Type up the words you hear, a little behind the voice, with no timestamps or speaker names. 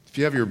If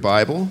you have your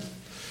Bible,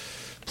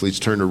 please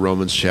turn to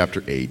Romans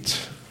chapter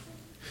 8.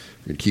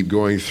 We're going to keep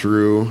going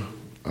through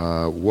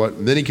what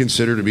many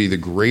consider to be the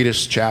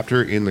greatest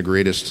chapter in the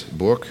greatest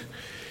book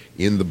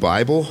in the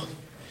Bible.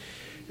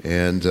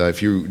 And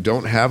if you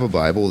don't have a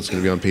Bible, it's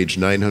going to be on page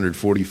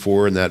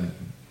 944 in that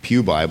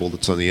pew Bible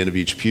that's on the end of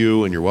each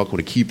pew, and you're welcome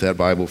to keep that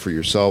Bible for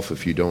yourself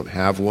if you don't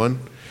have one.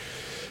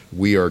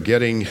 We are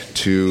getting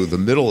to the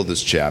middle of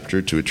this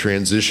chapter, to a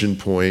transition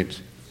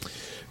point,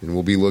 and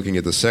we'll be looking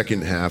at the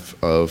second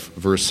half of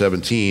verse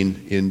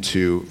 17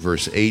 into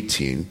verse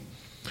 18.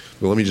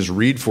 But let me just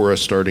read for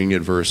us starting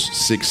at verse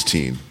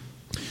 16.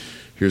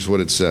 Here's what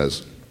it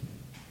says.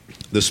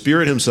 The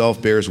Spirit himself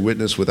bears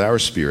witness with our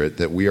spirit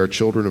that we are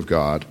children of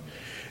God,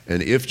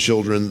 and if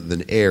children,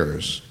 then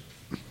heirs,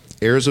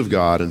 heirs of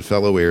God and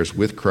fellow heirs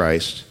with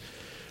Christ,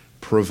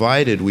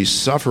 provided we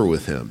suffer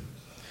with him,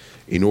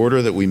 in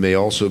order that we may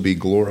also be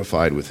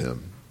glorified with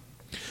him.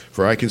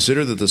 For I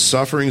consider that the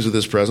sufferings of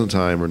this present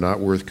time are not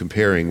worth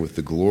comparing with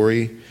the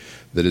glory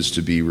that is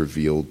to be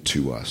revealed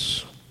to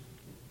us.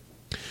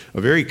 A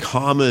very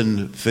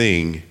common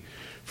thing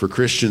for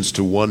Christians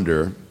to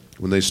wonder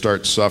when they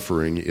start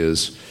suffering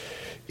is,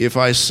 if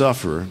I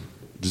suffer,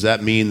 does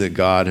that mean that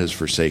God has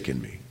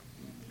forsaken me?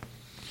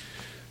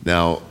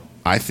 Now,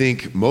 I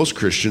think most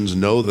Christians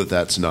know that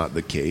that's not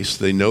the case.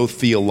 They know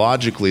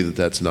theologically that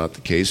that's not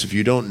the case. If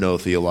you don't know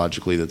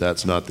theologically that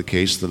that's not the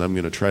case, then I'm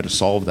going to try to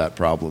solve that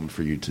problem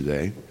for you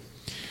today.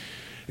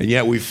 And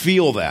yet we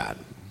feel that.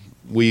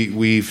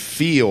 We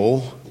feel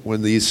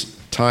when these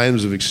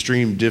times of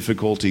extreme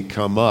difficulty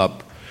come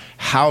up,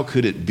 how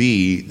could it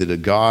be that a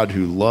God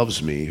who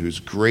loves me,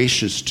 who's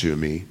gracious to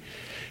me,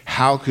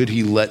 how could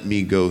he let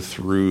me go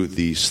through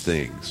these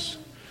things?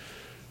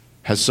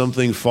 Has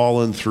something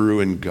fallen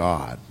through in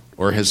God?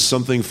 Or has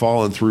something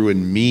fallen through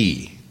in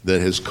me that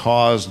has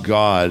caused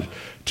God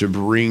to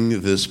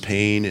bring this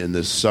pain and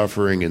this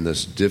suffering and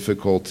this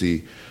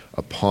difficulty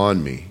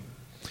upon me?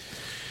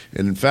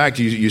 And in fact,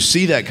 you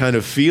see that kind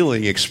of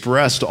feeling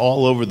expressed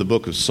all over the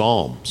book of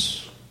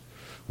Psalms,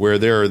 where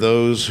there are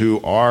those who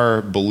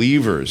are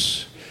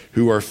believers,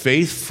 who are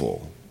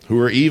faithful, who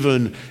are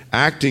even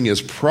acting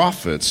as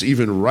prophets,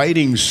 even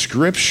writing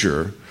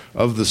scripture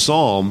of the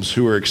Psalms,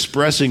 who are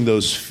expressing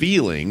those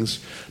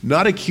feelings,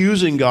 not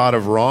accusing God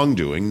of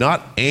wrongdoing,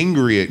 not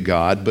angry at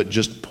God, but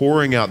just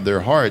pouring out their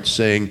hearts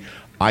saying,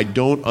 I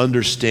don't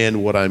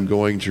understand what I'm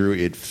going through.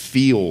 It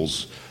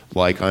feels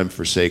like I'm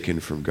forsaken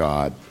from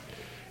God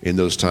in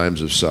those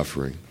times of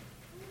suffering.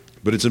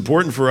 But it's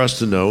important for us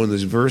to know, and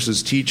these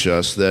verses teach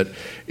us, that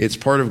it's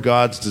part of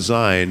God's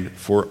design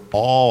for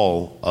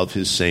all of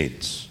his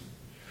saints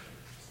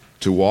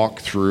to walk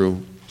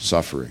through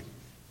suffering.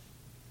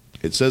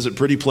 It says it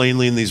pretty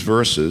plainly in these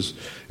verses,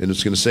 and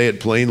it's going to say it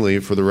plainly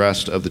for the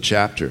rest of the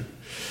chapter.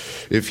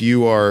 If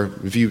you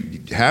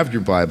have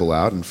your Bible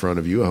out in front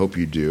of you, I hope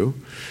you do,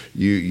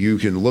 you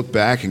can look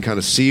back and kind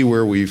of see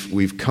where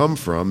we've come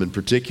from, in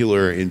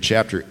particular in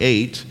chapter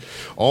 8.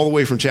 All the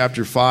way from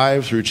chapter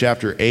 5 through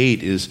chapter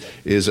 8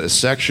 is a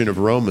section of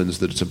Romans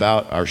that's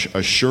about our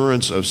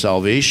assurance of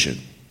salvation.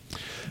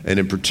 And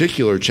in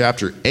particular,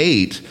 chapter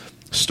 8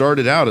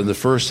 started out in the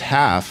first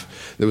half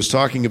that was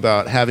talking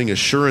about having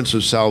assurance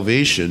of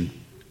salvation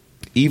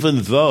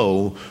even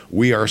though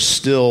we are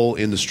still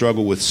in the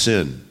struggle with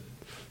sin.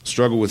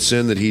 Struggle with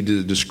sin that he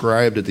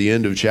described at the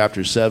end of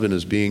chapter 7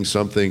 as being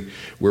something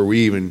where we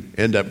even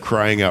end up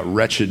crying out,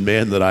 wretched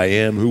man that I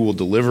am, who will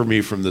deliver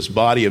me from this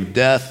body of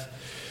death?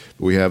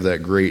 We have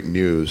that great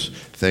news.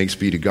 Thanks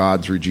be to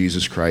God through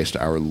Jesus Christ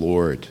our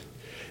Lord.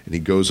 And he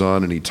goes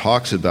on and he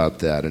talks about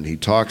that. And he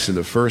talks in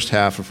the first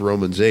half of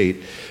Romans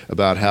 8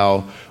 about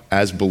how,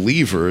 as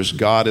believers,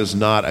 God is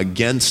not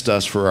against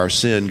us for our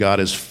sin. God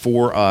is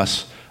for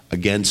us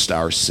against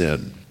our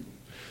sin.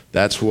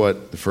 That's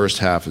what the first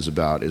half is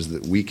about, is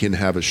that we can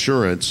have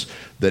assurance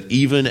that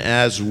even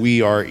as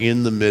we are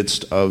in the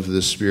midst of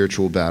this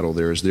spiritual battle,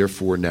 there is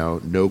therefore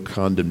now no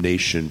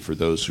condemnation for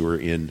those who are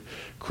in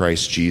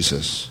Christ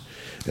Jesus.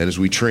 And as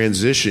we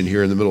transition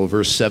here in the middle of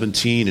verse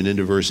 17 and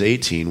into verse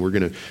 18, we're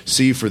going to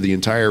see for the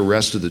entire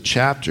rest of the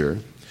chapter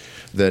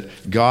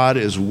that God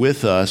is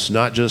with us,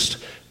 not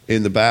just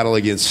in the battle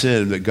against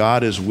sin, that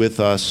God is with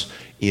us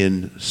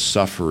in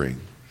suffering.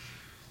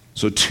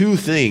 So two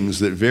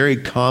things that very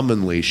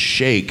commonly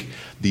shake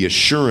the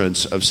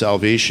assurance of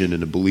salvation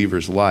in a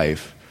believer's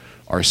life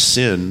are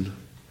sin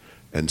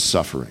and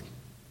suffering.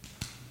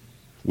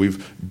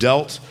 We've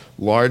dealt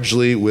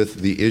largely with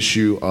the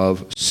issue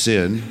of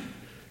sin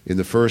in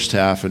the first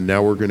half, and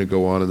now we're going to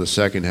go on in the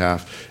second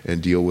half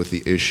and deal with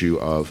the issue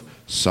of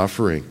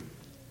suffering.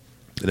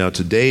 Now,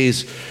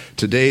 today's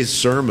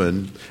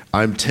sermon,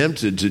 I'm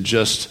tempted to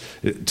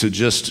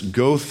just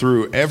go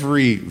through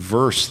every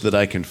verse that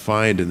I can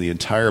find in the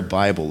entire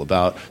Bible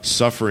about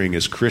suffering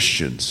as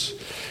Christians,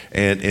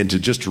 and to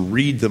just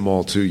read them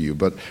all to you.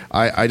 But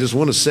I just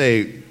want to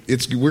say,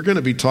 we're going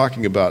to be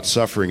talking about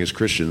suffering as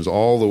Christians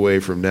all the way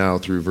from now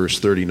through verse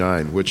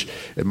 39, which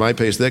at my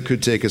pace, that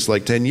could take us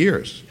like 10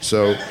 years.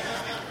 So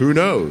who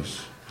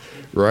knows?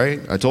 right?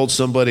 I told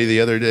somebody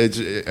the other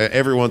day,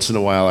 every once in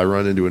a while I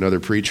run into another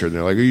preacher, and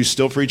they're like, are you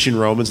still preaching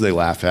Romans? And they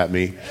laugh at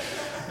me.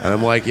 And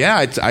I'm like,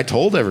 yeah, I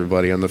told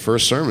everybody on the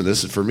first sermon,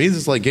 for me, this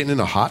is like getting in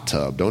a hot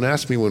tub. Don't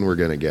ask me when we're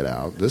going to get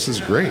out. This is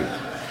great.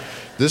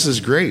 This is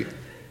great.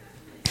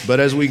 But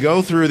as we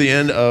go through the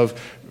end of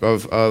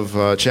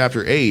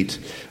chapter 8,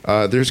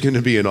 there's going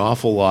to be an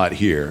awful lot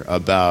here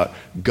about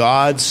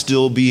God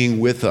still being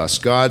with us,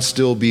 God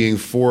still being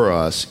for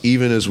us,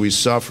 even as we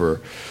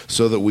suffer,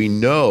 so that we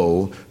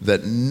know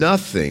that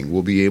nothing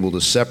will be able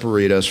to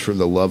separate us from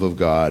the love of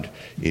God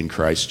in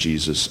Christ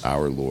Jesus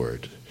our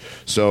Lord.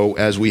 So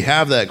as we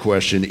have that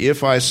question,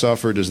 if I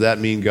suffer, does that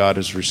mean God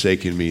has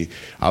forsaken me?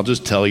 I'll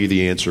just tell you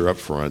the answer up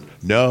front.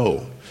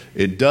 No.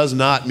 It does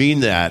not mean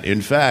that.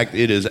 In fact,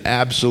 it is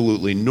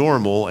absolutely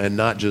normal, and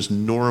not just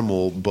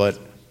normal, but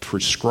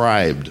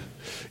prescribed.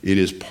 It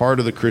is part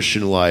of the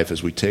Christian life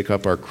as we take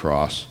up our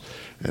cross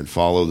and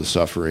follow the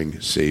suffering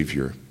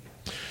Savior.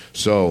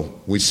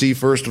 So we see,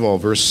 first of all,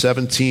 verse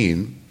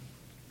 17,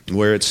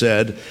 where it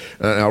said,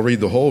 I'll read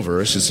the whole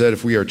verse, it said,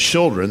 if we are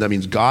children, that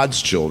means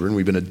God's children,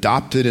 we've been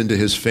adopted into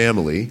his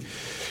family,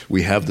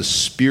 we have the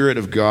Spirit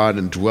of God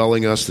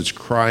indwelling us that's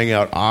crying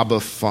out, Abba,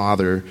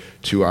 Father,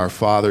 to our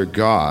Father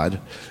God.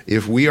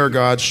 If we are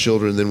God's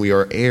children, then we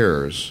are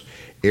heirs,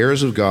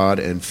 heirs of God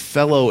and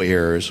fellow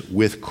heirs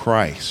with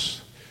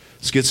Christ.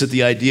 This gets at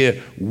the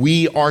idea,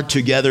 we are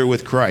together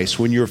with Christ.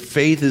 When your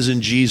faith is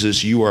in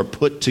Jesus, you are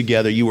put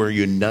together, you are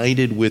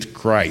united with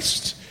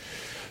Christ.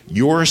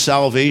 Your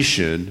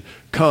salvation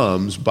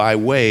comes by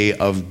way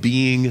of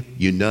being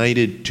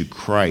united to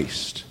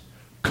Christ,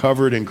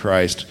 covered in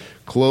Christ,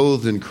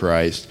 clothed in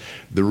Christ.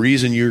 The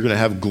reason you're going to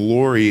have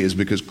glory is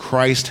because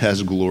Christ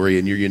has glory,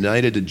 and you're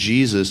united to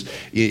Jesus.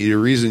 The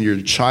reason you're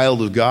a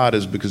child of God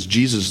is because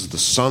Jesus is the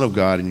Son of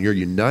God, and you're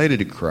united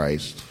to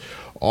Christ.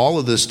 All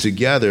of this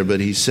together,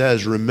 but he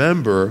says,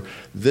 remember,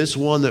 this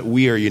one that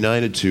we are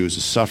united to is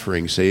a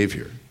suffering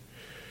Savior.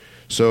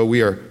 So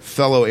we are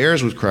fellow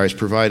heirs with Christ,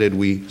 provided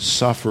we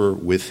suffer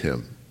with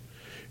him,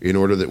 in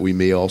order that we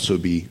may also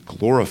be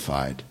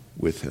glorified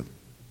with him.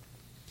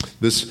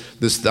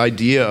 This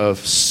idea of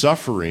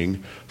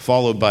suffering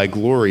followed by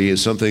glory is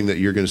something that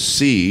you're going to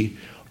see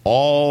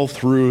all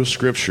through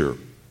Scripture.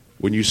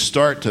 When you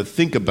start to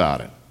think about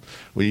it,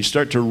 when you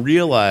start to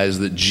realize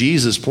that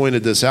Jesus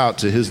pointed this out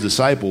to his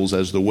disciples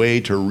as the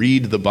way to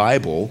read the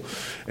Bible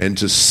and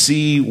to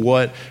see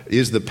what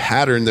is the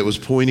pattern that was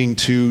pointing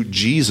to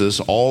Jesus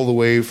all the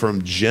way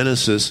from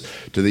Genesis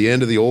to the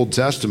end of the Old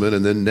Testament,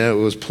 and then now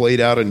it was played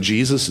out in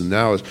Jesus, and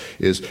now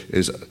is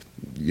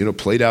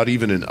played out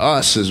even in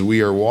us as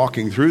we are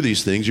walking through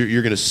these things.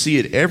 You're going to see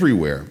it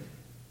everywhere.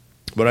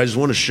 But I just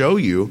want to show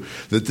you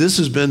that this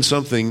has been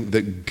something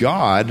that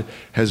God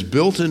has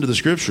built into the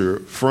Scripture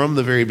from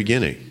the very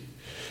beginning.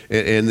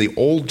 And the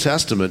Old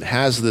Testament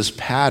has this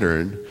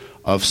pattern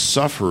of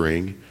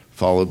suffering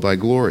followed by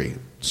glory.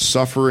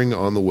 Suffering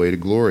on the way to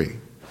glory.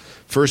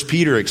 1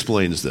 Peter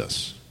explains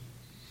this.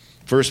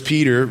 1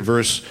 Peter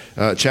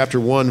chapter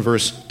 1,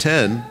 verse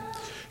 10,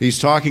 he's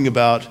talking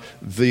about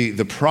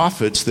the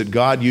prophets that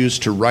God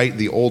used to write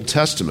the Old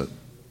Testament.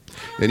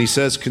 And he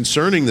says,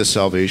 concerning this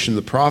salvation,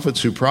 the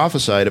prophets who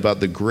prophesied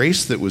about the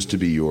grace that was to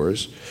be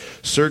yours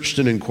searched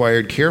and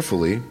inquired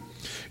carefully,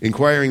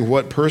 inquiring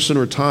what person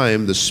or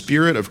time the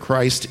Spirit of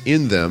Christ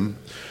in them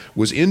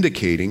was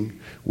indicating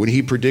when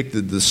he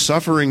predicted the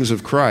sufferings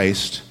of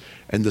Christ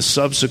and the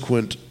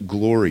subsequent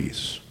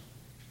glories.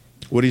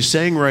 What he's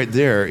saying right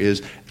there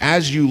is,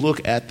 as you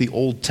look at the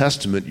Old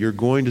Testament, you're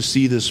going to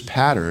see this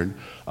pattern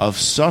of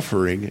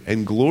suffering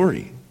and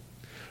glory,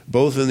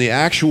 both in the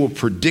actual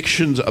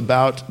predictions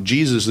about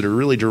Jesus that are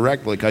really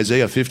direct, like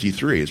Isaiah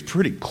 53. It's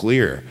pretty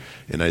clear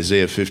in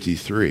Isaiah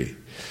 53.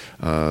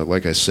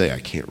 Like I say, I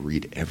can't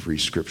read every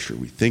scripture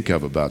we think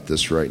of about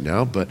this right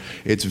now, but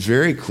it's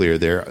very clear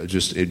there,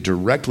 just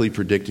directly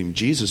predicting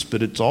Jesus,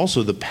 but it's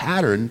also the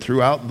pattern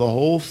throughout the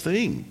whole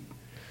thing,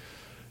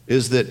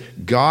 is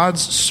that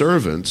God's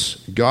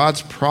servants,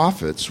 God's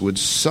prophets would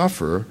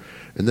suffer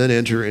and then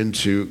enter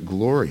into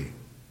glory.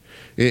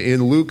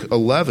 In Luke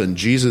 11,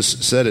 Jesus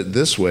said it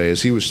this way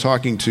as he was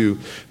talking to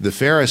the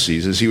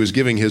Pharisees, as he was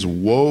giving his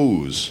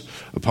woes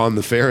upon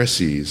the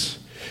Pharisees.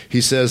 He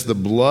says, the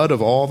blood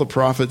of all the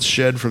prophets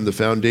shed from the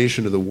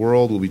foundation of the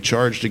world will be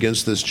charged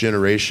against this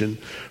generation,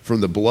 from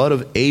the blood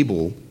of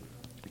Abel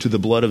to the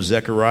blood of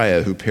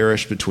Zechariah, who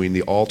perished between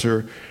the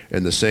altar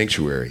and the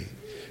sanctuary.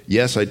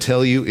 Yes, I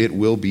tell you, it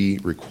will be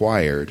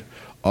required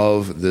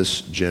of this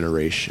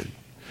generation.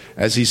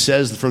 As he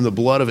says, from the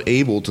blood of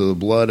Abel to the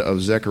blood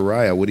of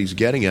Zechariah, what he's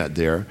getting at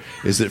there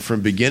is that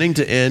from beginning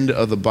to end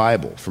of the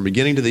Bible, from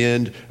beginning to the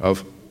end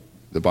of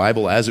the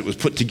Bible as it was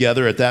put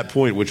together at that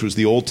point, which was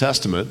the Old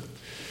Testament,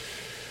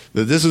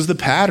 that this is the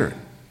pattern,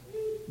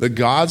 that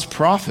God's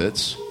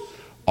prophets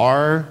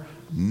are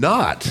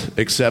not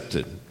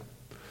accepted,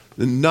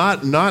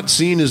 not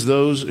seen as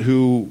those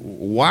who,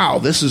 wow,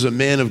 this is a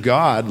man of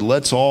God,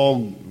 let's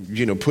all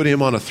put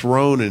him on a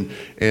throne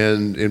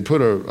and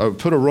put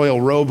a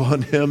royal robe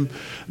on him.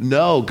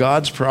 No,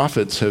 God's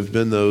prophets have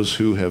been those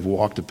who have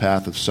walked a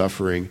path of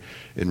suffering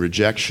and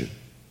rejection.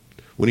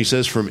 When he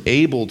says from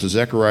Abel to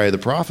Zechariah the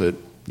prophet,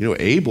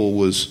 Abel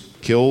was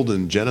killed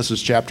in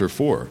Genesis chapter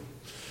 4,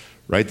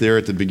 right there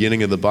at the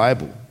beginning of the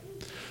Bible.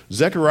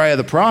 Zechariah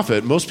the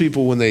prophet, most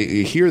people when they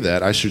hear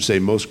that, I should say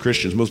most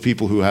Christians, most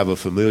people who have a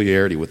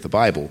familiarity with the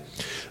Bible,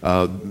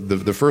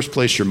 the first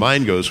place your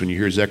mind goes when you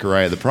hear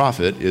Zechariah the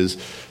prophet is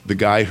the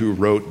guy who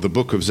wrote the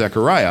book of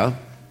Zechariah.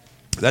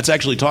 That's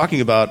actually talking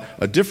about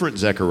a different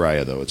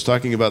Zechariah, though. It's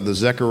talking about the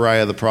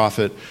Zechariah the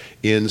prophet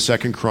in 2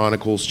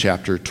 Chronicles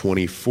chapter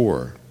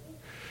 24,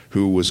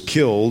 who was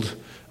killed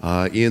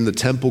in the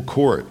temple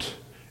court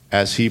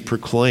as he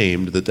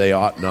proclaimed that they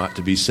ought not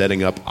to be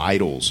setting up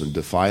idols and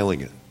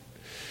defiling it.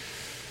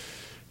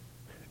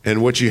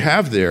 And what you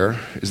have there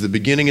is the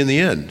beginning and the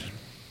end.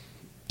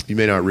 You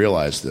may not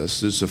realize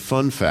this. This is a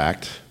fun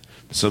fact,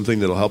 something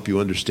that will help you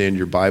understand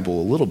your Bible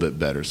a little bit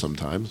better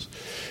sometimes,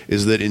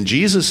 is that in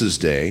Jesus'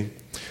 day,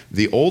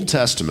 the Old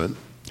Testament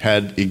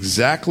had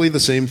exactly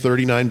the same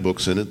 39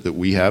 books in it that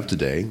we have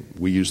today.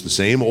 We use the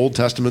same Old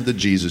Testament that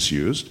Jesus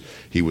used.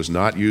 He was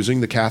not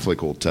using the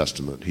Catholic Old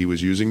Testament. He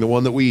was using the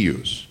one that we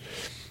use.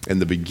 And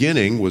the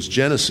beginning was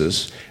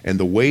Genesis, and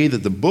the way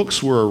that the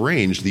books were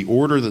arranged, the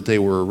order that they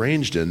were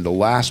arranged in, the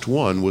last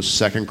one was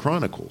 2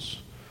 Chronicles.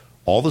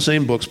 All the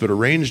same books, but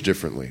arranged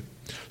differently.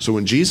 So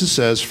when Jesus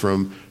says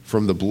from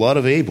the blood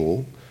of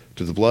Abel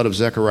to the blood of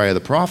Zechariah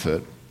the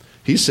prophet,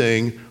 he's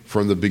saying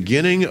from the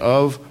beginning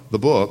of the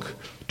book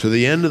to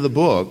the end of the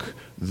book,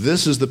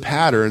 this is the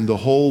pattern the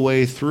whole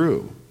way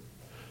through.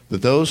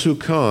 That those who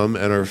come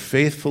and are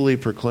faithfully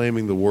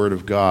proclaiming the word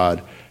of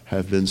God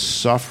have been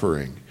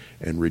suffering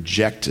and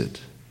rejected.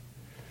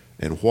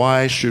 And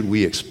why should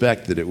we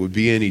expect that it would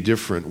be any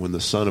different when the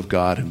Son of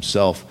God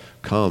himself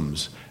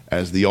comes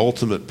as the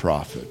ultimate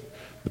prophet,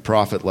 the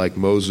prophet like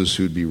Moses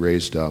who'd be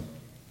raised up?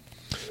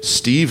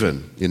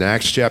 Stephen, in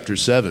Acts chapter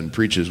 7,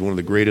 preaches one of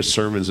the greatest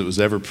sermons that was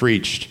ever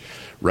preached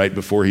right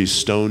before he's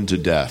stoned to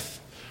death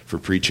for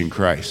preaching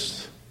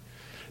Christ.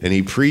 And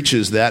he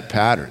preaches that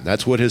pattern.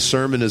 That's what his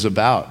sermon is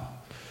about.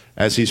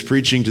 As he's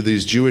preaching to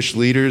these Jewish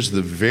leaders,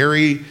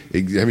 literally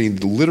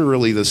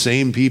the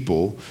same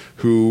people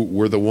who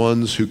were the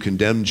ones who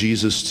condemned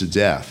Jesus to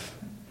death.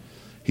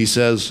 He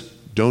says,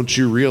 don't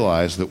you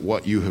realize that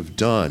what you have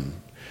done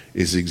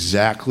is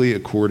exactly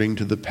according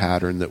to the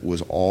pattern that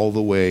was all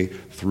the way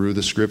through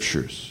the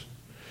Scriptures?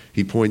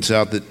 He points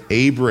out that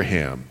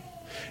Abraham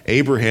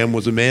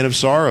was a man of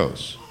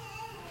sorrows,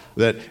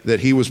 that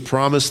he was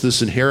promised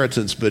this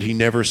inheritance, but he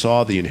never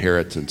saw the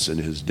inheritance in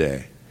his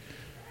day.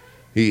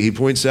 He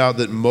points out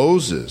that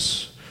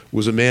Moses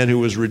was a man who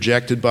was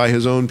rejected by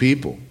his own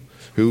people,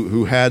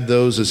 who had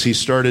those, as he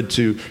started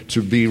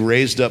to be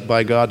raised up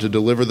by God to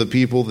deliver the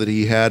people that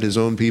he had, his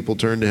own people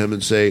turn to him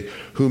and say,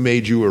 "Who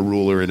made you a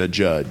ruler and a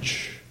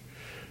judge?"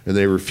 And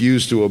they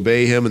refused to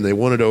obey him, and they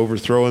wanted to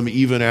overthrow him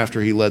even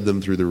after he led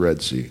them through the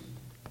Red Sea.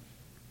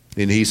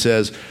 And he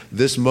says,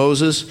 this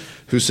Moses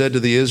who said to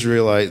the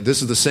Israelites,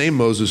 this is the same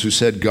Moses who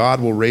said,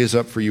 "God will raise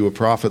up for you a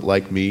prophet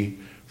like me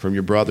from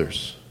your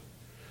brothers."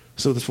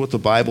 So that's what the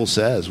Bible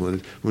says.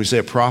 When we say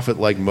a prophet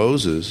like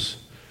Moses,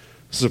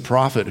 this is a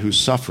prophet who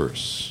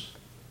suffers,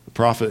 a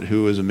prophet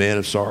who is a man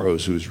of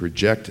sorrows, who is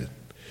rejected.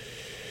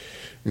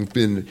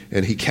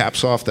 And he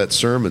caps off that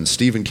sermon.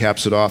 Stephen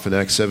caps it off in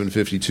Acts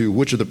 7:52.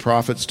 "Which of the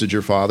prophets did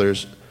your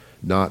fathers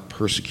not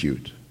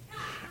persecute?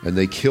 And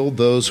they killed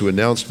those who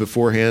announced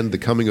beforehand the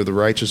coming of the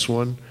righteous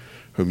one,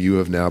 whom you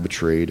have now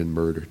betrayed and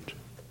murdered."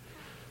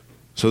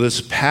 So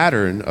this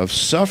pattern of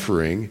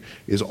suffering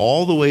is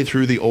all the way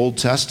through the Old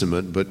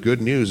Testament, but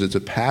good news, it's a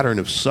pattern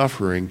of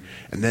suffering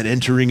and then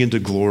entering into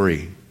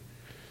glory.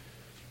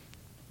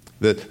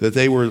 That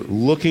they were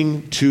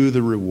looking to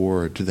the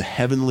reward, to the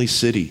heavenly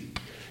city,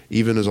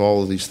 even as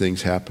all of these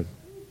things happen.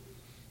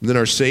 And then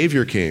our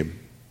Savior came,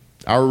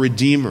 our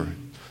Redeemer,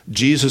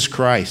 Jesus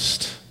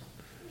Christ.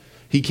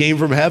 He came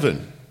from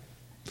heaven.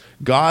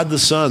 God the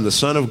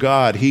Son of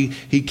God, he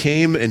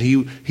came and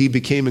he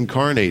became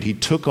incarnate. He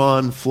took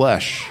on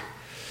flesh.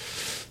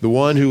 The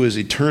one who is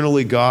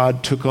eternally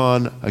God took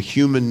on a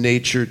human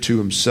nature to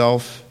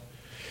himself,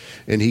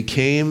 and he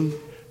came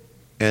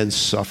and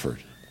suffered.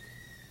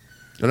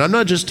 And I'm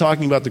not just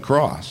talking about the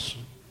cross.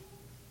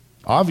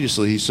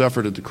 Obviously, he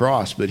suffered at the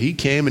cross, but he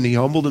came and he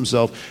humbled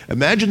himself.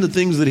 Imagine the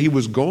things that he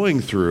was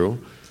going through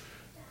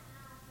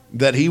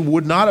that he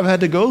would not have had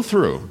to go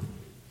through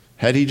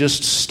had he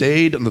just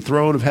stayed on the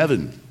throne of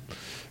heaven.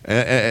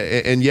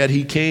 And yet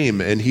he came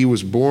and he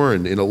was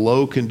born in a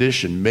low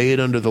condition, made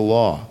under the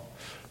law,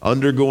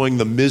 undergoing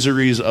the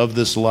miseries of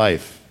this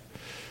life,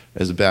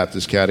 as the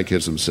Baptist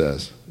Catechism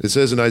says. It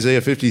says in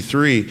Isaiah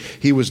 53,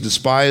 "He was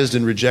despised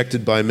and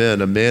rejected by men,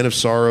 a man of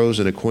sorrows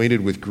and acquainted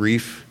with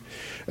grief.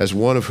 As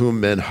one of whom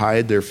men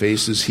hide their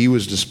faces, he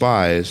was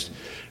despised,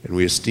 and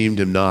we esteemed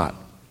him not."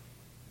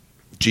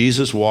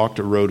 Jesus walked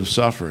a road of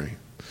suffering.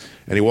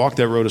 And he walked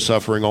that road of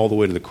suffering all the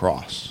way to the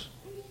cross.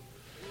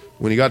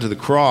 When he got to the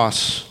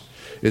cross,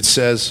 it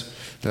says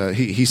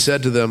He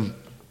said to them,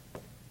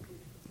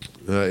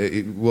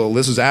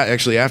 this is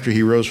actually after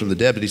he rose from the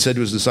dead, but he said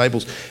to his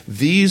disciples,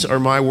 "These are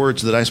my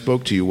words that I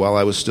spoke to you while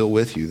I was still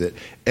with you, that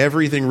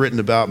everything written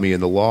about me in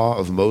the law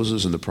of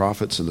Moses and the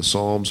prophets and the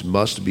Psalms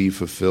must be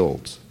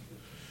fulfilled."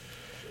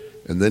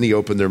 And then he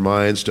opened their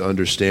minds to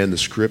understand the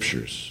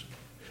Scriptures.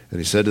 And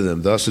he said to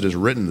them, "Thus it is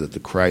written that the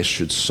Christ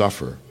should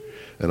suffer,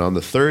 and on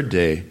the third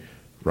day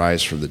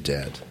rise from the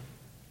dead."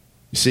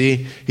 You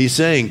see, he's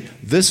saying,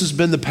 this has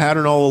been the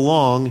pattern all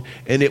along,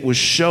 and it was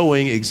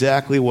showing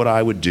exactly what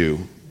I would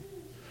do.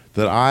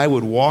 That I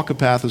would walk a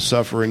path of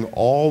suffering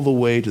all the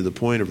way to the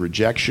point of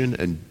rejection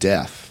and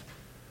death,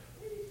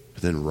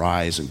 but then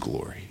rise in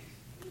glory.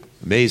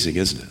 Amazing,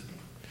 isn't it?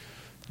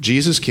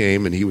 Jesus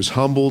came and he was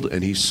humbled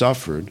and he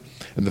suffered.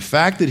 And the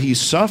fact that he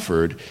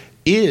suffered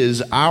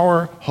is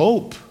our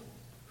hope.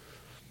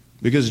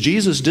 Because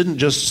Jesus didn't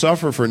just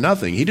suffer for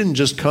nothing. He didn't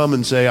just come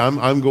and say,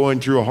 I'm going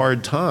through a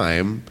hard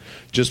time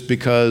just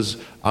because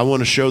I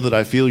want to show that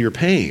I feel your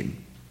pain.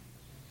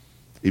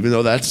 Even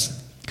though that's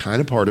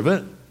kind of part of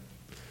it.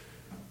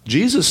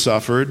 Jesus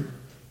suffered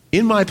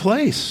in my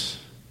place.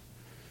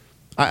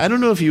 I don't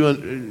know if you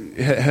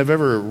have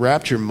ever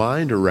wrapped your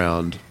mind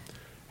around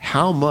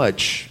how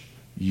much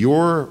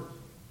your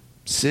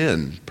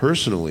sin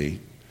personally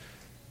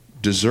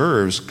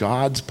deserves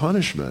God's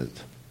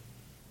punishment.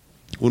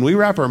 When we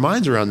wrap our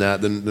minds around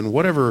that, then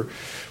whatever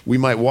we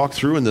might walk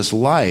through in this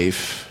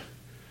life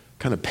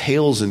kind of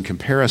pales in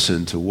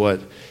comparison to what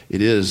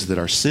it is that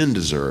our sin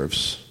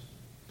deserves.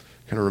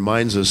 Kind of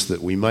reminds us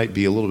that we might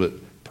be a little bit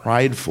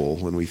prideful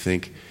when we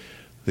think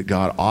that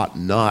God ought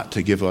not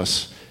to give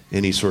us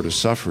any sort of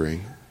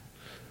suffering.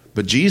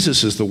 But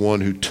Jesus is the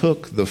one who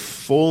took the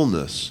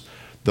fullness,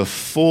 the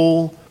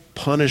full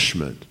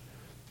punishment,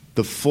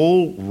 the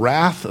full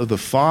wrath of the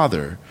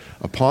Father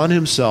upon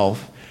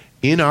himself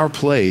in our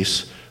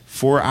place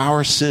for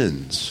our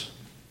sins,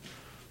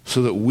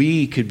 so that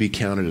we could be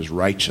counted as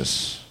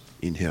righteous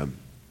in him.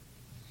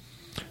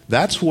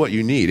 That's what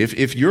you need.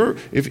 If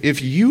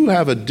you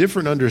have a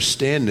different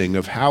understanding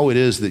of how it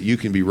is that you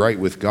can be right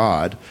with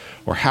God,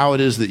 or how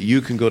it is that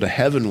you can go to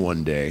heaven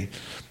one day,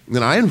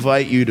 then I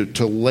invite you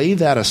to lay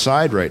that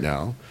aside right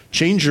now.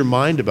 Change your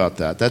mind about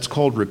that. That's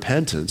called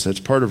repentance.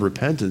 That's part of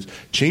repentance.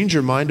 Change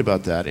your mind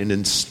about that, and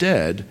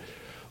instead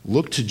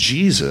look to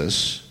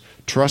Jesus,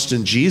 trust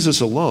in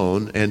Jesus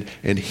alone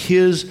and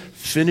his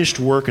finished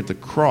work at the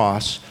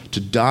cross to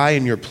die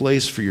in your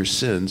place for your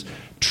sins.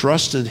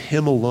 Trust in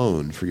him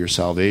alone for your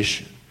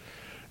salvation,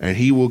 and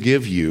he will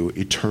give you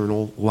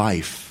eternal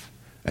life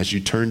as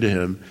you turn to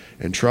him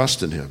and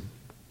trust in him.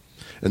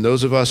 And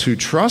those of us who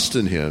trust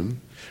in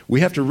him, we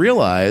have to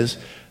realize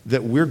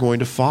that we're going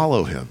to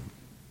follow him.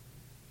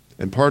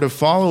 And part of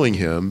following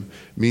him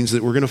means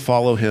that we're going to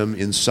follow him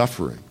in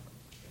suffering.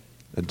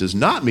 That does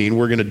not mean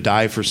we're going to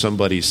die for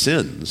somebody's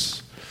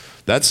sins.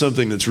 That's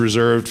something that's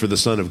reserved for the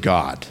Son of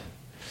God.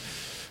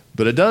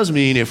 But it does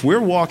mean if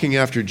we're walking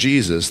after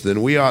Jesus,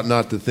 then we ought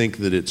not to think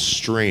that it's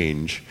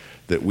strange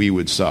that we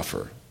would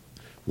suffer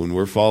when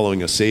we're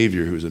following a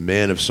Savior who's a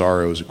man of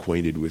sorrows,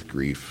 acquainted with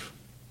grief.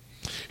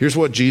 Here's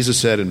what Jesus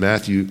said in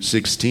Matthew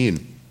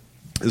 16.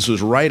 This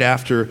was right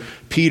after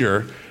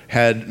Peter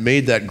had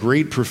made that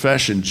great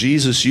profession,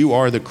 "Jesus, you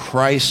are the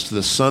Christ,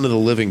 the Son of the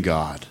living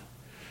God."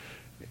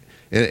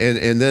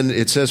 And then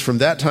it says, from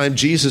that time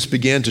Jesus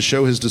began to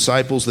show his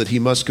disciples that he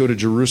must go to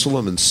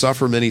Jerusalem and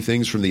suffer many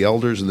things from the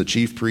elders and the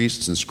chief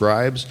priests and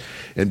scribes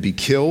and be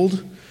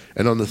killed,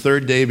 and on the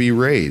third day be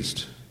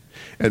raised.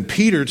 And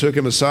Peter took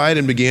him aside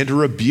and began to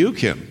rebuke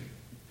him.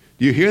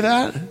 Do you hear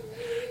that?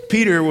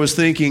 Peter was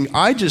thinking,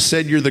 I just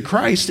said you're the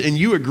Christ and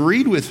you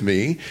agreed with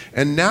me,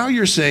 and now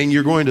you're saying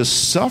you're going to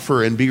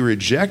suffer and be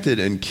rejected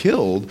and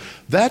killed.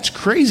 That's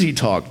crazy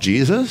talk,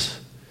 Jesus.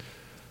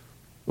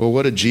 Well,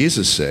 what did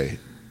Jesus say?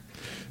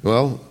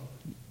 Well,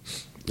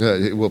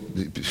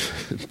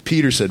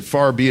 Peter said,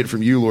 "Far be it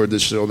from you, Lord,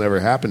 this shall never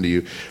happen to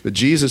you." But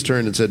Jesus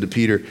turned and said to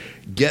Peter,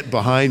 "Get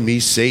behind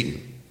me,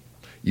 Satan.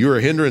 You are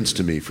a hindrance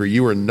to me, for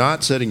you are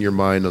not setting your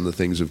mind on the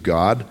things of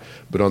God,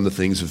 but on the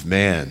things of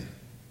man."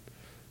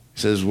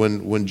 He says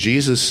when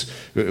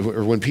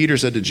Peter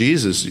said to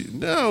Jesus,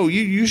 "No,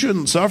 you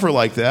shouldn't suffer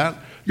like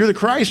that. You're the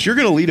Christ. You're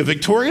going to lead a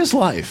victorious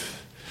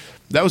life."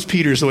 That was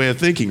Peter's way of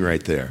thinking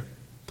right there.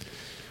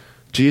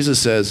 Jesus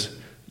says,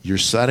 you're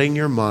setting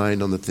your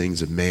mind on the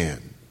things of man.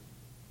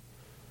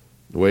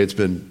 The way it's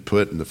been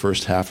put in the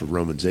first half of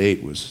Romans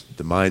 8 was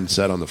the mind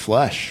set on the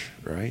flesh,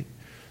 right?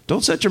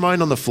 Don't set your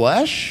mind on the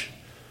flesh.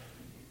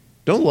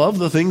 Don't love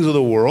the things of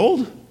the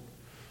world,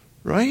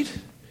 right?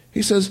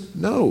 He says,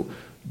 no,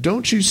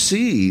 don't you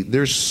see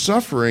there's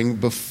suffering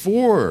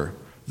before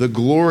the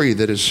glory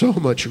that is so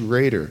much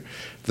greater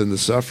than the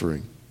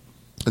suffering?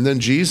 And then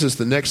Jesus,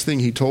 the next thing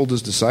he told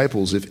his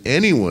disciples, if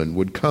anyone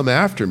would come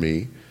after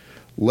me,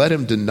 let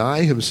him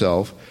deny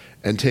himself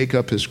and take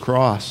up his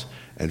cross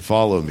and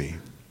follow me.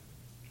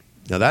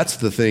 Now that's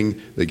the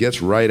thing that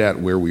gets right at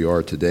where we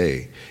are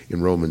today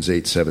in Romans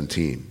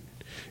 8:17.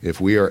 If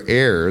we are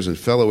heirs and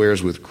fellow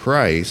heirs with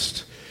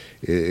Christ,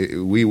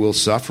 we will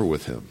suffer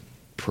with him.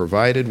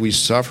 provided we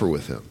suffer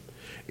with him,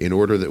 in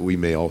order that we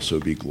may also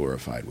be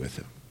glorified with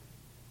him.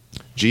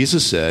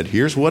 Jesus said,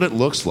 here's what it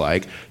looks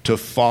like to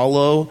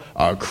follow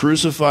our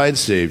crucified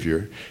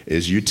Savior,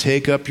 is you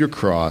take up your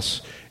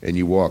cross and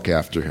you walk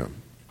after him.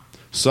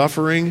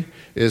 Suffering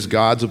is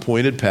God's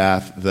appointed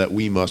path that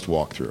we must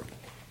walk through.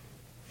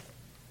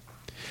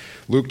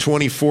 Luke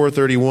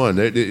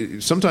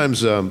 24:31.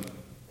 Sometimes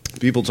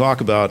people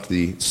talk about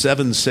the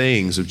 7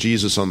 sayings of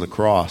Jesus on the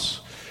cross.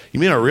 You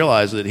may not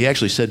realize that he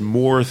actually said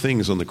more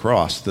things on the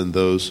cross than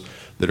those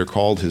that are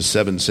called his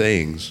 7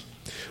 sayings.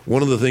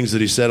 One of the things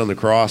that he said on the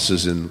cross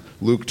is in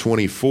Luke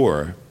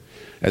 24,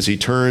 as he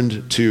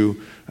turned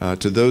to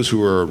those who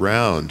were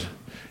around,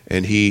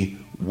 and he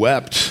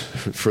wept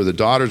for the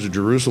daughters of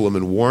Jerusalem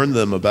and warned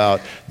them about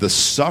the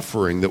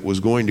suffering that was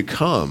going to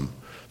come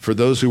for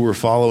those who were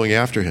following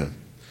after him.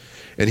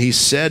 And he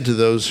said to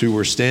those who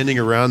were standing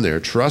around there,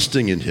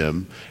 trusting in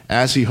him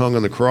as he hung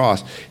on the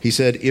cross, he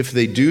said, if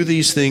they do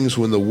these things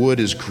when the wood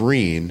is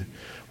green,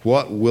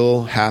 what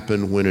will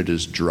happen when it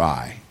is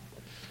dry?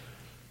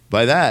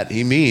 By that,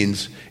 he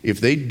means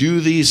if they do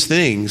these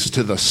things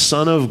to the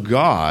Son of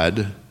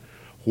God,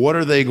 what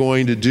are they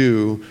going to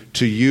do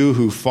to you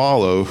who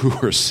follow,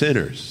 who are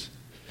sinners?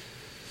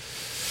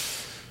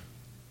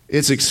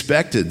 It's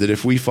expected that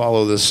if we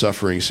follow this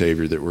suffering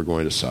Savior that we're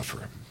going to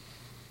suffer.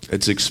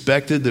 It's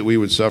expected that we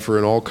would suffer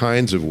in all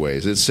kinds of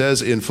ways. It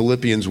says in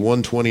Philippians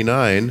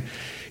 1:29,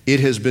 it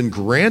has been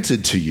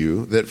granted to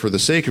you that for the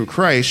sake of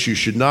Christ you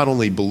should not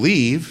only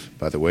believe,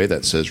 by the way,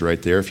 that says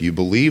right there, if you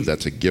believe,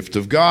 that's a gift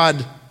of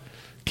God.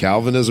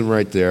 Calvinism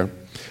right there.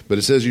 But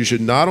it says you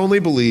should not only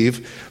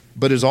believe,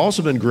 but has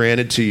also been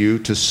granted to you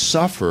to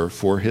suffer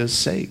for his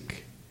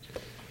sake.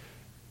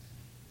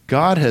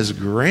 God has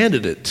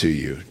granted it to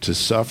you to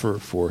suffer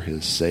for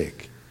his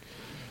sake.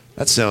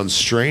 That sounds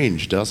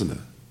strange, doesn't it?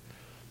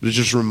 But it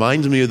just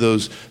reminds me of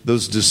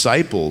those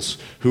disciples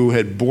who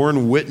had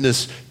borne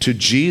witness to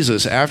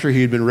Jesus after he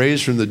had been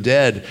raised from the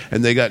dead,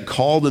 and they got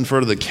called in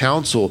front of the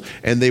council,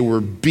 and they were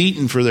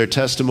beaten for their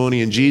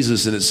testimony in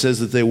Jesus, and it says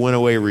that they went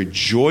away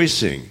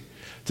rejoicing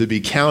to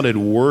be counted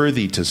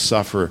worthy to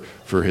suffer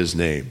for his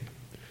name.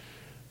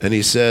 And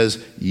he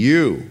says,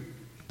 you,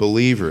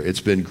 believer,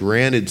 it's been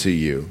granted to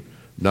you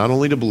not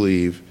only to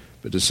believe,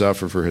 but to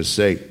suffer for his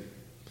sake.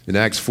 In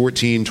Acts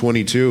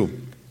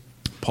 14:22,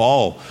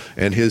 Paul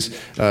and his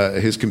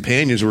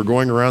companions were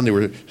going around.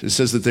 It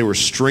says that they were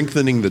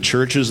strengthening the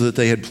churches that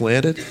they had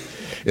planted,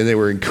 and they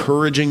were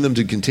encouraging them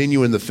to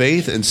continue in the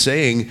faith and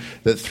saying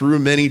that through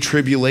many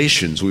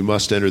tribulations we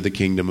must enter the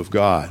kingdom of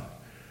God.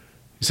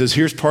 He says,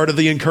 here's part of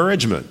the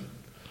encouragement.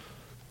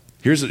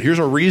 Here's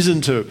a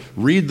reason to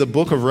read the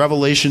book of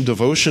Revelation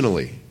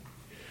devotionally.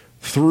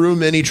 Through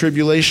many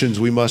tribulations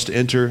we must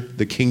enter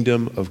the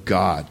kingdom of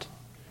God.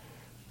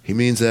 He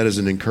means that as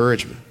an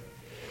encouragement.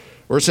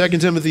 Or 2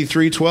 Timothy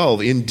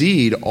 3:12,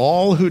 indeed,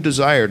 all who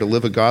desire to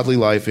live a godly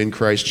life in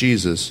Christ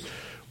Jesus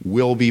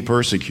will be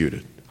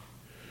persecuted.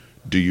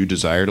 Do you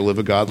desire to live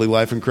a godly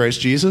life in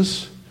Christ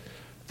Jesus?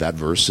 That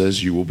verse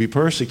says you will be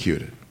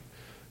persecuted.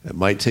 It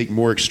might take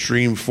more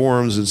extreme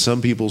forms in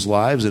some people's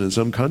lives and in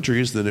some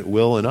countries than it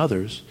will in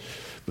others,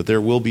 but there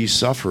will be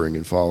suffering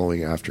in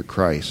following after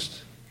Christ.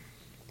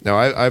 Now,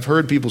 I've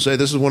heard people say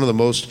this is one of the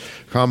most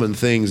common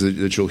things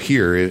that you'll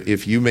hear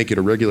if you make it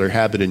a regular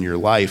habit in your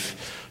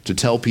life to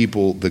tell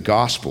people the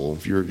gospel.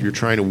 If you're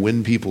trying to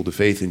win people to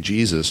faith in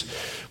Jesus,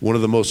 one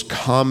of the most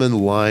common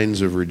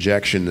lines of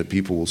rejection that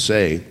people will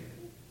say,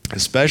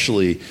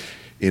 especially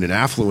in an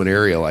affluent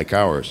area like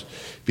ours,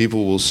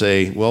 people will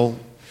say, well,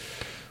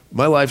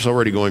 my life's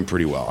already going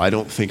pretty well. I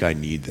don't think I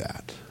need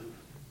that.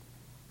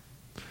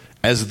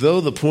 As though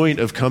the point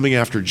of coming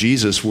after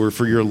Jesus were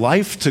for your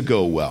life to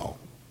go well.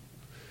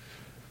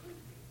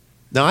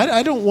 Now,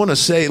 I don't want to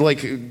say,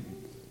 like,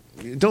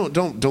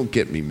 don't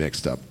get me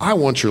mixed up. I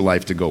want your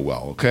life to go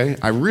well, okay?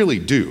 I really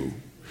do.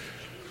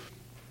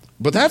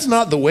 But that's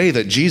not the way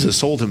that Jesus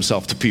sold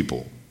himself to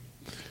people.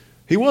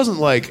 He wasn't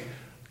like,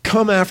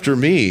 come after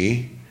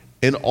me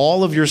and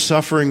all of your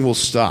suffering will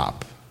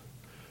stop.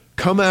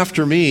 Come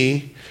after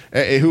me.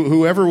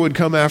 Whoever would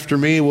come after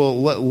me, will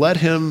let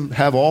him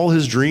have all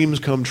his dreams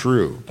come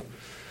true.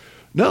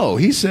 No,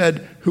 he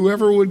said,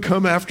 whoever would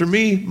come after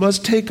me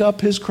must take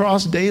up his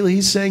cross daily.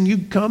 He's saying, you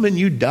come and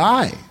you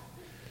die.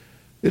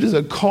 It is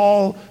a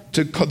call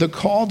the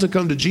call to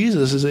come to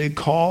Jesus is a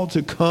call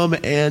to come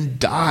and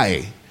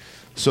die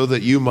so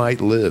that you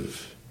might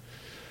live.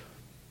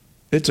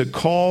 It's a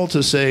call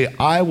to say,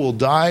 I will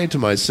die to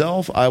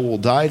myself, I will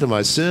die to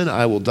my sin,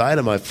 I will die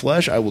to my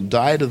flesh, I will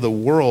die to the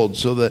world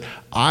so that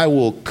I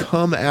will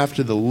come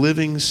after the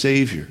living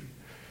Savior.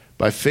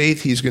 By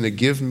faith, he's going to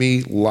give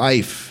me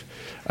life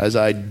as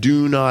I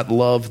do not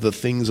love the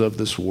things of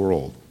this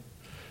world,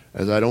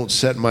 as I don't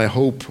set my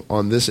hope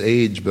on this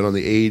age, but on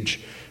the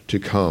age to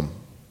come.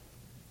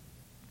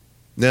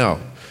 Now,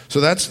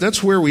 so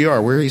that's where we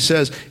are, where he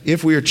says,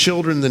 if we are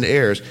children, then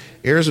heirs,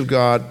 heirs of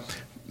God,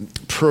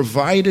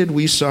 provided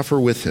we suffer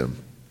with him.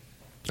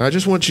 I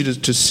just want you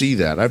to see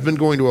that. I've been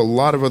going to a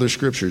lot of other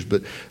scriptures,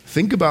 but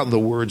think about the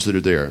words that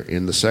are there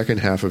in the second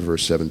half of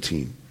verse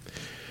 17.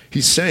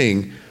 He's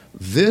saying,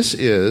 this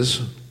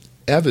is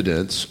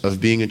evidence of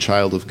being a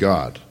child of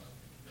God,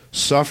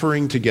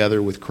 suffering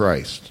together with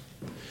Christ.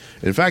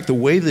 In fact, the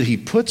way that he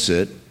puts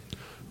it,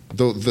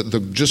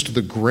 just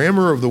the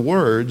grammar of the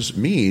words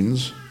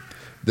means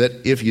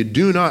that if you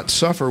do not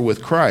suffer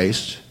with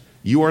Christ,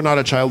 you are not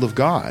a child of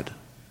God.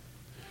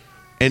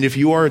 And if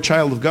you are a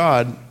child of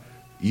God,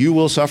 you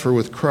will suffer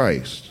with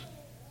Christ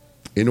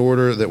in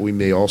order that we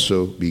may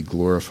also be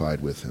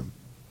glorified with him.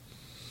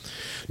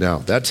 Now,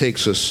 that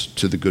takes us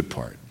to the good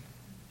part,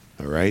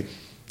 all right?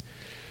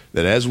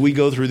 That as we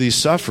go through these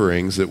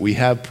sufferings that we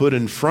have put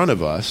in front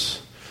of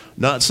us,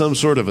 not some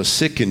sort of a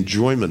sick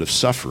enjoyment of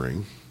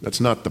suffering. That's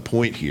not the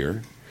point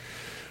here.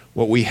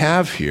 What we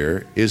have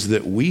here is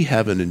that we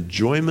have an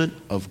enjoyment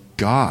of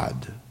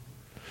God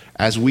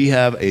as we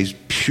have a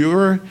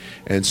pure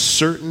and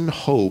certain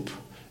hope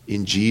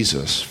in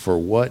Jesus for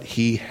what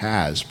he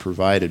has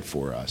provided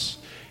for us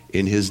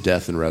in his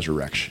death and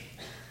resurrection.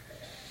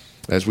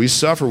 As we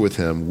suffer with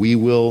him, we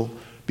will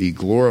be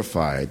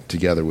glorified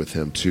together with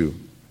him too.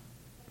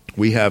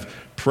 We have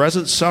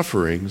present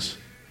sufferings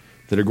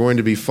that are going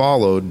to be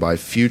followed by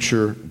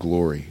future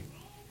glory.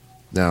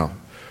 Now,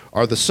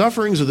 are the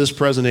sufferings of this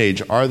present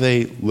age, are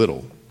they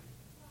little?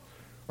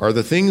 Are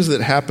the things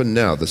that happen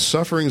now, the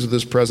sufferings of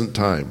this present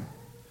time?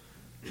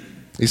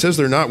 He says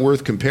they're not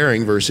worth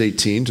comparing, verse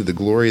 18, to the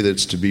glory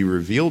that's to be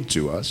revealed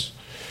to us.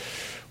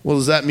 Well,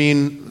 does that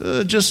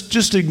mean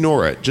just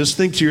ignore it? Just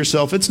think to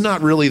yourself, it's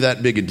not really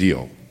that big a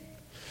deal.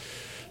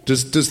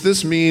 Does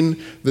this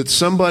mean that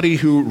somebody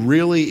who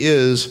really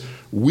is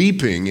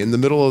weeping in the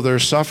middle of their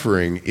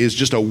suffering is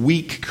just a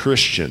weak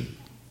Christian?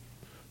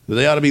 That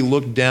they ought to be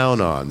looked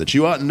down on? That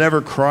you ought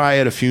never cry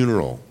at a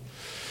funeral?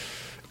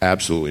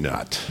 Absolutely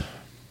not.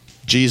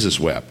 Jesus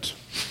wept.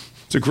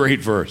 It's a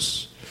great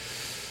verse.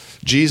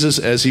 Jesus,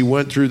 as he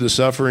went through the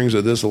sufferings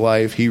of this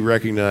life, he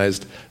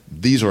recognized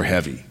these are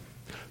heavy.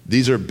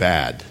 These are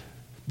bad.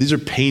 These are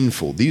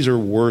painful. These are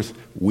worth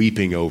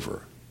weeping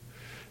over.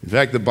 In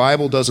fact, the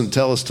Bible doesn't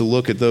tell us to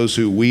look at those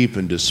who weep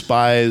and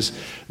despise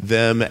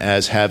them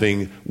as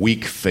having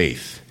weak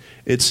faith.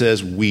 It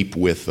says weep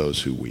with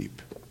those who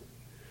weep.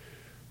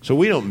 So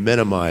we don't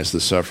minimize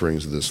the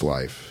sufferings of this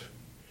life.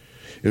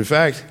 In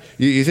fact,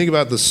 you think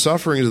about the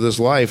sufferings of this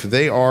life,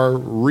 they are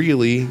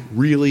really,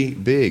 really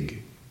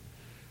big.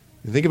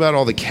 You think about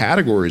all the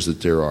categories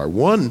that there are.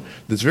 One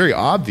that's very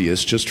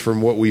obvious, just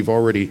from what we've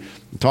already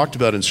talked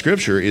about in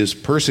Scripture, is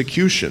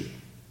persecution.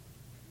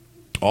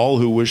 All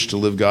who wish to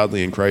live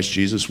godly in Christ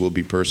Jesus will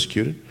be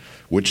persecuted.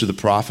 Which of the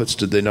prophets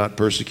did they not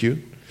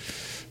persecute?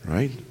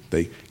 Right?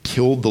 They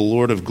killed the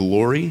Lord of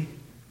glory.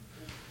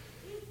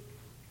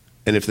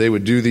 And if they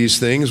would do these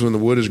things when the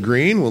wood is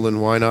green, well, then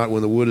why not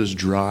when the wood is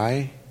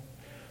dry?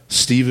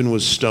 Stephen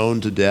was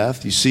stoned to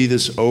death. You see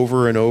this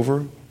over and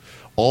over.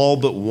 All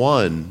but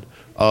one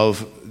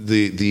of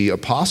the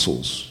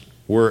apostles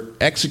were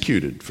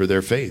executed for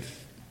their faith.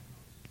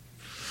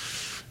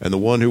 And the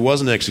one who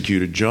wasn't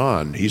executed,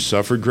 John, he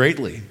suffered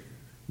greatly.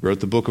 Wrote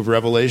the book of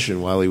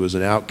Revelation while he was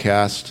an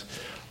outcast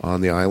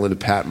on the island of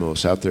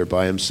Patmos, out there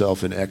by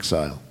himself in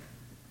exile.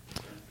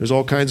 There's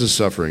all kinds of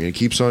suffering. It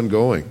keeps on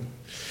going.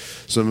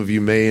 Some of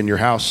you may in your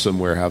house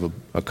somewhere have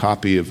a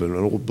copy of an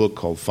old book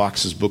called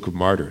Fox's Book of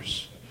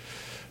Martyrs.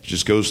 It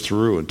just goes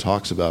through and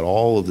talks about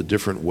all of the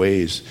different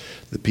ways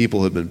that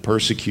people have been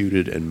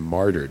persecuted and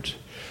martyred,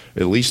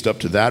 at least up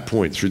to that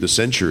point through the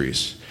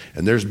centuries.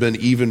 And there's been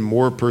even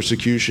more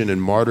persecution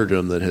and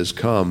martyrdom that has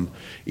come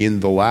in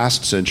the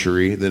last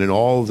century than in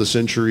all of the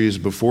centuries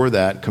before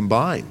that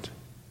combined.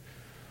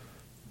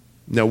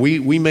 Now, we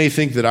may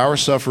think that our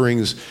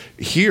sufferings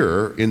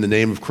here in the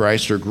name of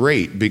Christ are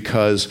great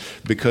because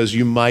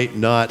you might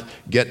not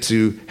get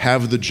to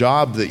have the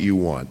job that you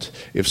want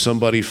if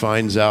somebody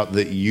finds out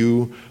that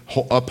you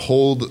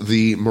uphold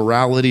the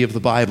morality of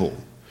the Bible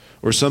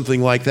or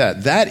something like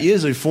that. That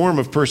is a form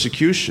of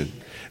persecution.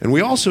 And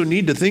we also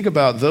need to think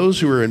about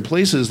those who are in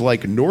places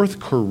like North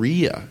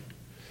Korea,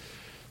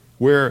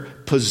 where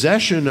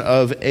possession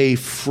of a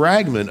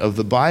fragment of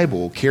the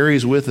Bible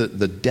carries with it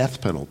the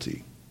death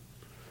penalty.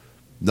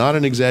 Not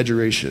an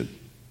exaggeration.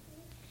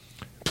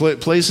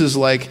 Places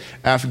like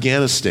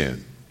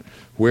Afghanistan,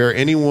 where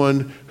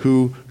anyone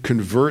who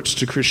converts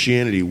to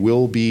Christianity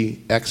will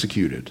be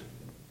executed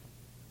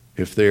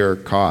if they are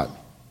caught.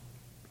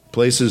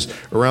 Places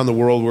around the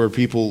world where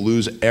people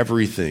lose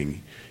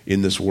everything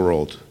in this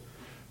world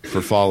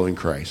for following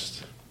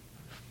Christ.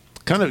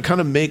 Kind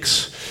of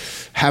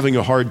makes having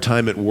a hard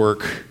time at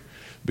work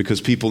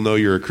because people know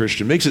you're a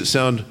Christian, makes it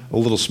sound a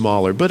little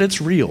smaller, but it's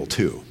real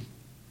too.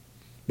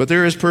 But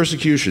there is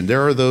persecution.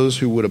 There are those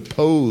who would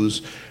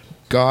oppose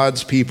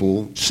God's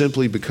people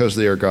simply because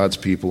they are God's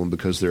people and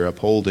because they're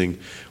upholding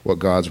what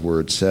God's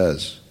word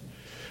says.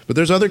 But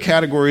there's other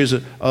categories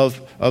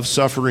of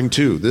suffering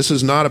too. This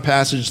is not a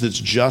passage that's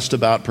just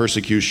about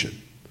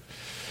persecution.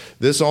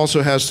 This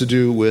also has to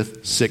do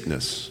with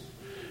sickness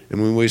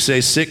And when we say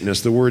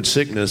sickness, the word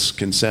sickness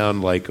can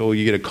sound like, oh,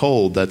 you get a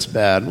cold, that's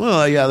bad.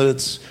 Well, yeah,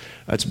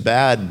 that's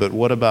bad, but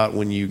what about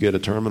when you get a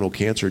terminal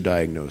cancer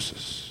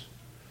diagnosis?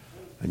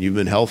 And you've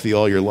been healthy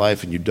all your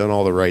life and you've done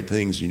all the right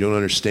things, and you don't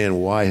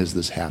understand why has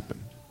this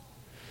happened.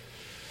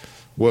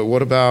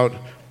 What about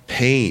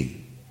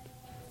pain?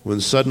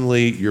 When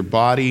suddenly your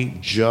body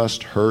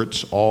just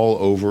hurts all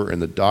over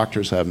and the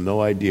doctors have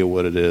no idea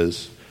what it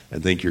is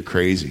and think you're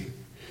crazy.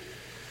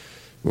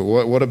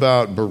 What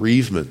about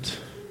bereavement?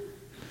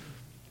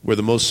 Where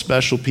the most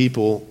special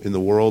people in the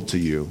world to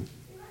you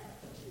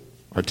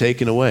are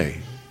taken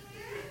away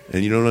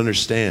and you don't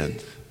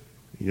understand.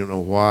 You don't know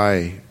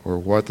why or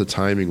what the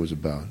timing was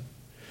about.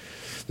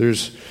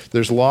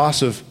 There's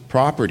loss of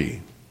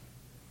property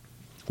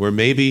where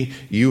maybe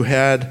you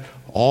had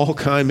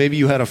maybe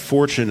you had a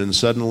fortune and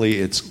suddenly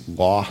it's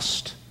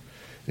lost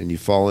and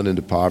you've fallen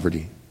into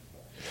poverty.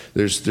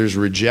 There's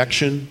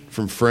rejection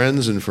from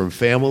friends and from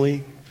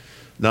family,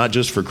 not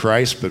just for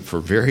Christ, but for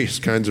various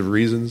kinds of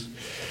reasons.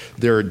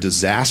 There are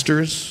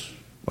disasters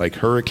like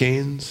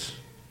hurricanes,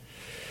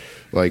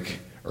 like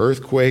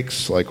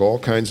earthquakes, like all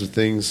kinds of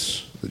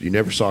things that you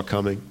never saw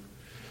coming.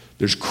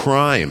 There's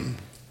crime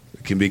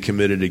that can be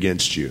committed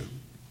against you,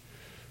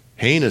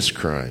 heinous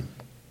crime.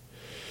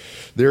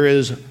 There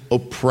is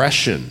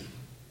oppression.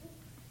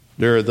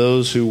 There are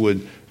those who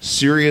would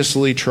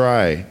seriously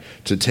try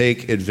to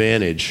take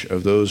advantage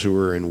of those who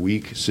are in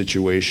weak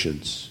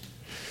situations.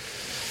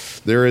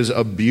 There is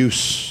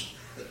abuse.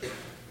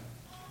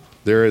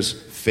 There is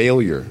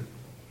failure.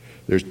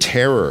 There's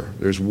terror.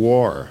 There's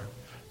war.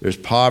 There's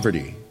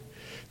poverty.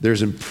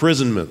 There's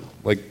imprisonment,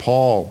 like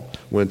Paul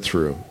went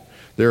through.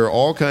 There are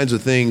all kinds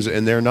of things,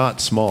 and they're not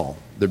small.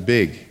 They're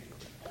big.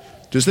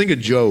 Just think of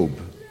Job.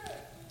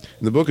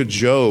 In the book of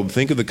Job,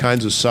 think of the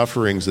kinds of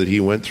sufferings that he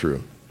went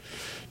through.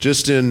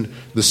 Just in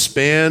the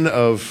span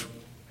of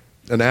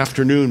an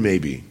afternoon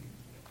maybe,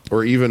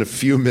 or even a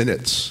few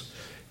minutes,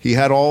 he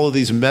had all of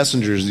these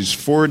messengers, these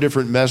 4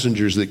 different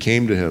messengers that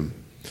came to him.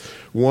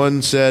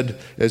 One said,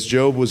 as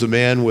Job was a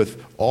man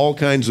with all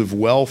kinds of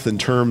wealth in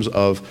terms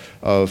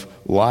of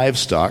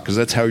livestock, because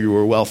that's how you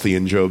were wealthy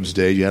in Job's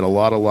day, you had a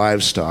lot of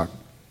livestock.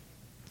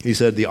 He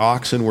said the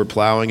oxen were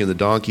plowing and the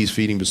donkeys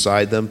feeding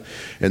beside them,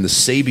 and the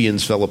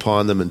Sabeans fell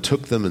upon them and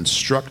took them and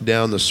struck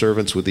down the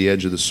servants with the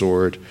edge of the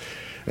sword,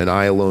 and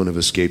I alone have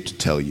escaped to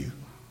tell you.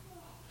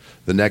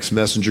 The next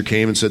messenger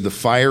came and said, the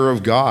fire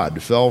of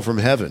God fell from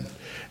heaven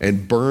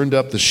and burned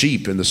up the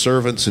sheep and the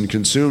servants and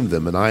consumed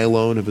them, and I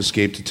alone have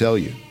escaped to tell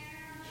you.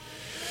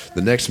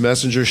 The next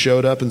messenger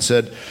showed up and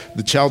said,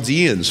 the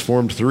Chaldeans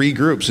formed 3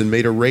 groups and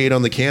made a raid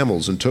on the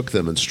camels and took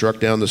them and struck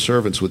down the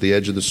servants with the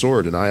edge of the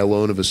sword, and I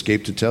alone have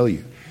escaped to tell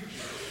you.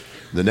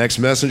 The next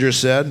messenger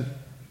said,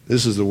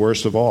 this is the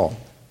worst of all.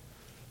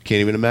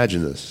 Can't even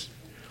imagine this.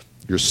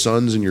 Your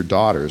sons and your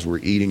daughters were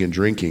eating and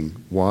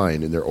drinking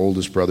wine in their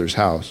oldest brother's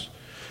house.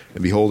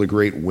 And behold, a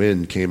great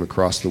wind came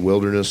across the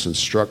wilderness and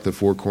struck the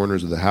 4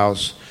 corners of the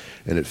house,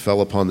 and it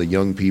fell upon the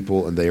young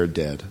people, and they are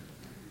dead.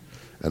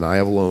 And I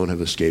alone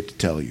have escaped to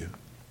tell you.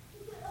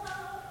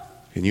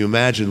 Can you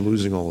imagine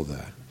losing all of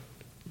that?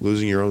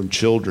 Losing your own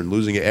children,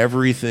 losing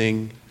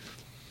everything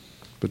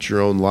but your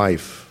own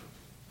life.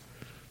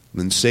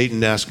 Then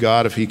Satan asked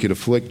God if he could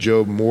afflict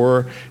Job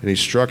more, and he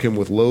struck him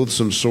with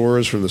loathsome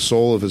sores from the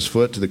sole of his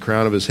foot to the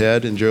crown of his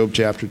head in Job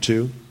chapter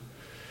 2.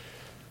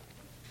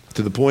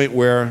 To the point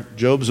where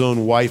Job's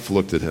own wife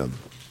looked at him.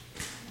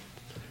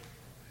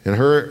 And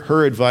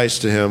her advice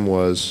to him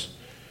was,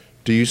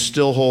 do you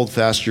still hold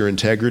fast your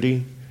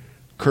integrity?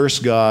 Curse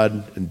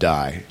God and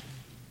die.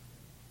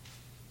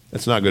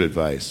 That's not good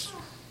advice.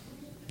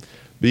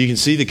 But you can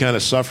see the kind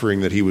of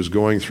suffering that he was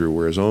going through,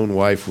 where his own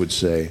wife would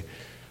say,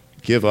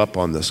 give up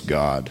on this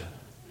God.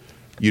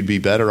 You'd be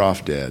better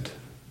off dead.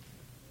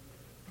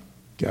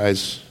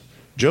 Guys,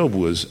 Job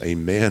was a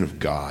man of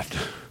God.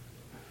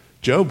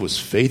 Job was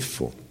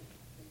faithful.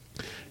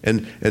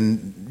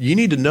 And you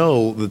need to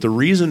know that the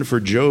reason for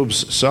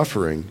Job's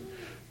suffering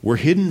were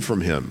hidden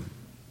from him.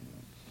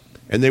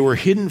 And they were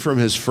hidden from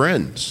his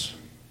friends.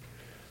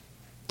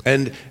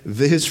 And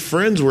his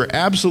friends were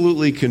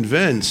absolutely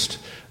convinced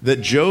that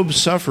Job's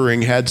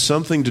suffering had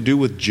something to do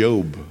with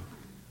Job.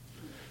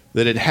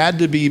 That it had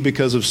to be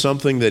because of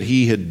something that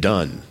he had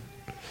done.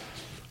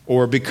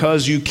 Or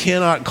because you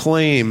cannot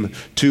claim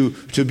to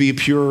be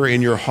pure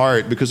in your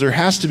heart, because there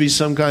has to be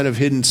some kind of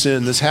hidden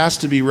sin. This has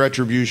to be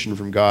retribution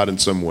from God in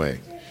some way.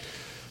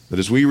 But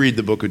as we read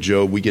the book of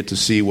Job, we get to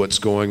see what's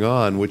going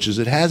on, which is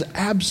it has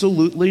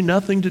absolutely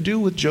nothing to do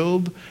with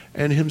Job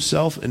and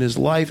himself and his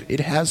life. It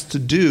has to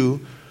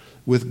do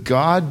with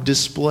God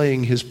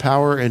displaying his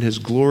power and his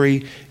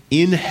glory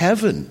in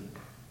heaven.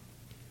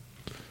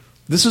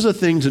 This is a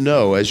thing to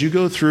know as you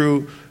go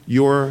through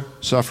your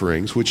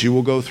sufferings, which you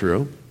will go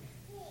through.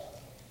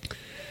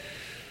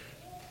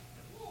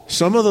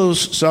 Some of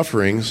those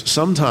sufferings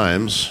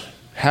sometimes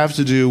have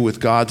to do with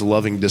God's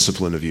loving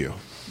discipline of you.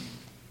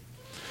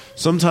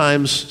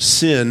 Sometimes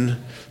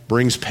sin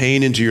brings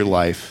pain into your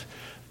life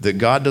that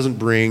God doesn't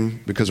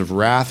bring because of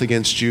wrath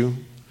against you,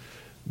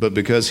 but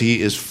because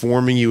he is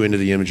forming you into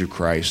the image of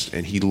Christ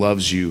and he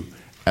loves you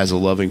as a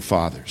loving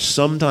father.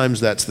 Sometimes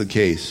that's the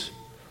case.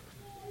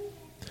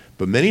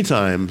 But many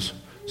times,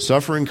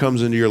 suffering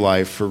comes into your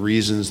life for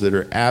reasons that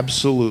are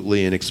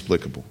absolutely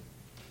inexplicable.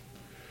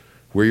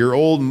 Where your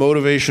old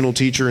motivational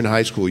teacher in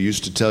high school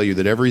used to tell you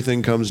that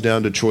everything comes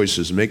down to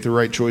choices. Make the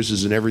right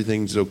choices and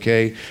everything's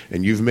okay,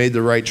 and you've made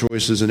the right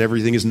choices and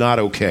everything is not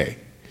okay.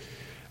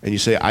 And you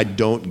say, I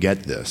don't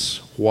get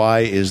this. Why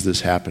is this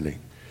happening?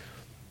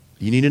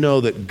 You need to know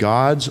that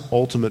God's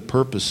ultimate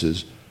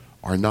purposes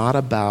are not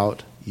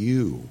about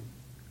you.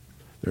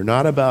 They're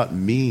not about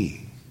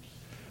me.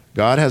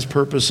 God has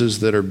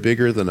purposes that are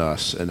bigger than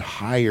us and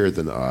higher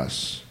than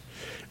us.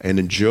 And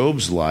in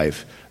Job's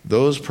life,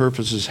 those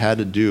purposes had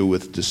to do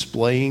with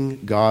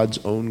displaying God's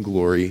own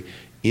glory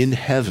in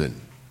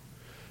heaven,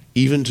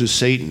 even to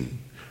Satan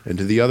and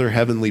to the other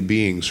heavenly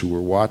beings who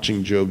were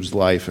watching Job's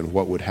life and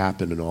what would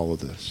happen in all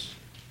of this.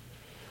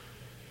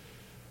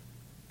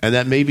 And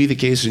that may be the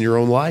case in your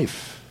own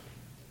life.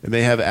 It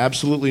may have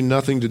absolutely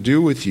nothing to do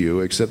with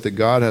you, except that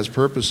God has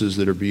purposes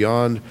that are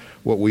beyond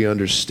what we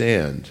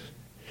understand.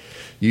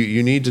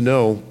 You need to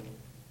know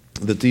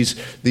that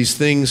these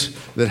things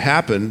that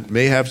happen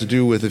may have to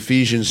do with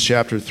Ephesians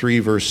chapter 3,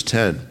 verse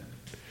 10.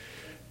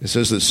 It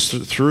says that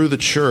through the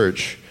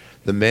church,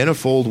 the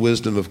manifold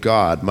wisdom of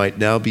God might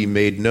now be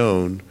made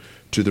known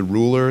to the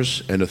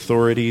rulers and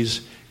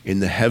authorities in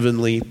the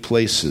heavenly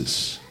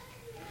places.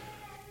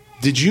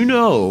 Did you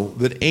know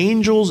that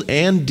angels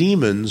and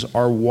demons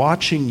are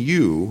watching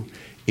you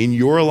in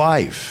your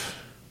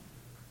life?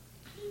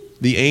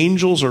 The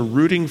angels are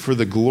rooting for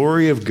the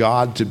glory of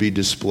God to be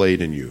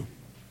displayed in you.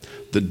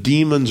 The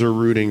demons are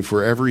rooting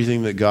for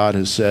everything that God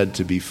has said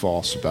to be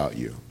false about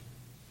you.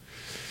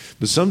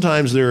 But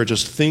sometimes there are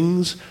just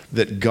things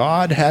that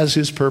God has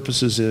his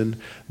purposes in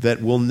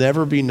that will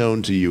never be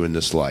known to you in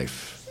this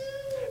life.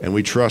 And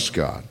we trust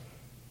God.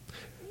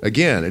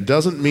 Again, it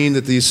doesn't mean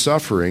that these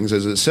sufferings,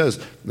 as it says,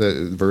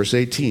 verse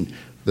 18,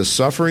 the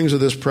sufferings of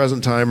this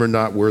present time are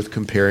not worth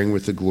comparing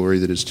with the glory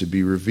that is to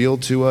be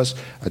revealed to us.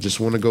 I just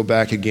want to go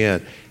back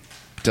again.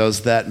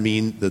 Does that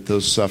mean that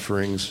those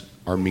sufferings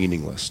are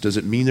meaningless? Does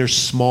it mean they're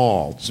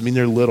small? Does it mean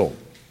they're little?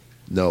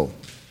 No.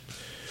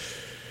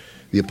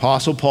 The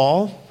Apostle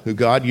Paul, who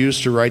God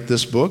used to write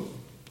this book,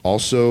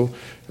 God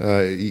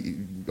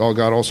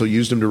also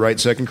used him to write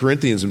 2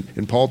 Corinthians,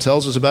 and Paul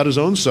tells us about his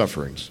own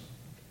sufferings.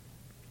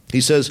 He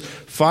says,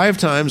 5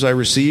 times I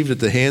received at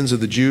the hands of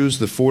the Jews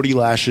the 40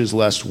 lashes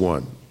less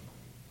one.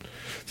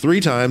 3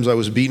 times I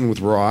was beaten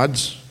with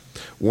rods.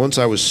 Once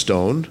I was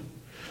stoned.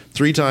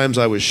 3 times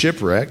I was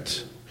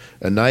shipwrecked.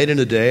 A night and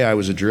a day I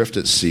was adrift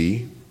at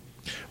sea,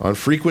 on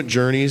frequent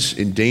journeys,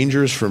 in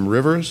dangers from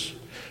rivers,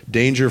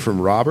 danger from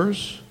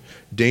robbers,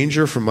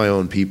 danger from my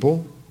own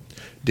people,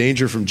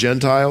 danger from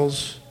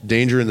Gentiles,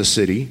 danger in the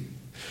city,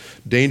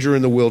 danger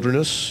in the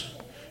wilderness,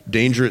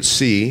 danger at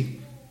sea,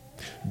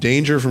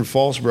 danger from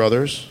false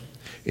brothers,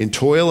 in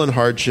toil and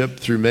hardship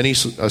through many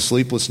a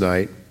sleepless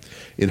night,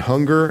 in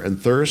hunger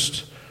and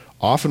thirst,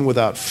 often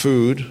without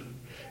food,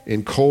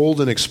 in cold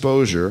and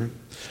exposure.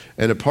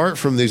 And apart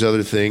from these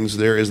other things,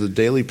 there is the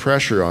daily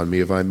pressure on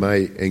me of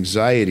my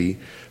anxiety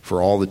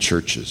for all the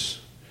churches.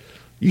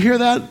 You hear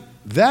that?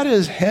 That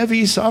is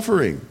heavy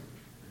suffering.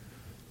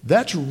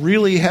 That's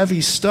really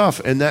heavy stuff.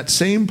 And that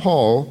same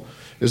Paul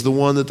is the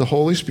one that the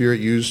Holy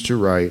Spirit used to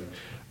write,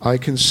 I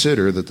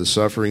consider that the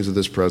sufferings of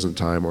this present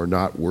time are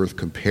not worth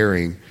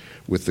comparing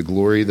with the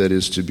glory that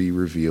is to be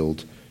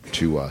revealed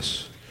to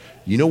us.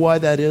 You know why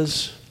that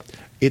is?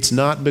 It's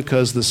not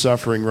because the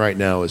suffering right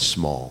now is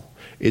small.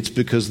 It's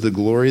because the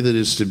glory that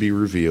is to be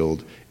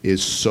revealed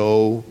is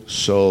so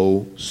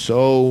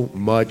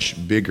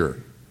much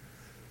bigger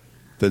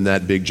than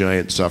that big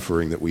giant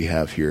suffering that we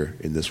have here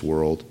in this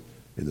world,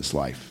 in this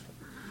life.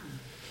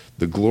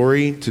 The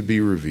glory to be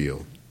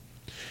revealed.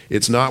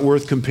 It's not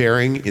worth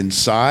comparing in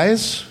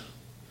size,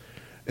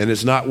 and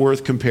it's not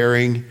worth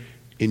comparing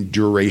in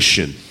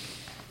duration.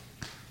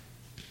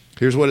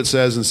 Here's what it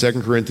says in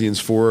 2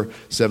 Corinthians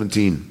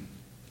 4:17.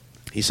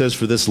 He says,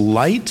 for this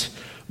light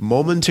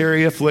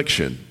momentary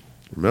affliction,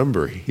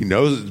 remember, he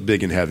knows it's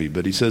big and heavy,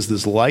 but he says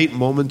this light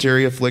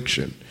momentary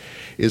affliction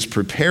is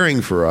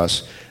preparing for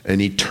us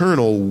an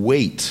eternal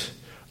weight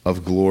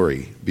of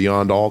glory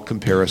beyond all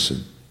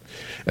comparison,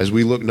 as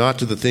we look not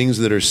to the things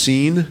that are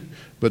seen,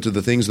 but to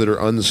the things that are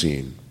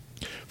unseen.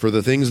 For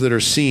the things that are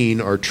seen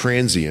are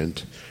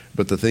transient,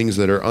 but the things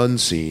that are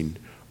unseen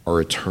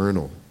are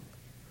eternal.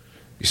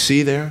 You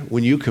see there?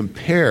 When you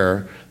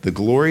compare the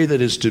glory that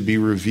is to be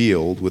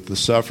revealed with the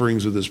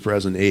sufferings of this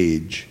present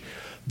age,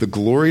 the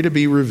glory to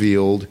be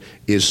revealed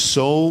is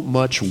so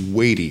much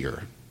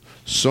weightier,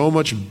 so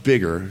much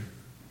bigger,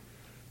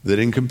 that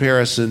in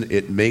comparison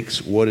it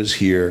makes what is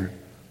here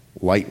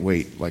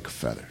lightweight like a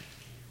feather.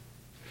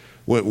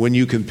 When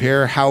you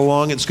compare how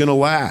long it's going to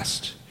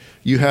last,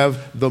 you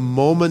have the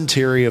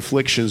momentary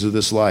afflictions of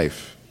this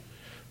life.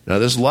 Now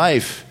this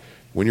life,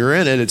 when you're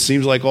in it, it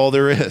seems like all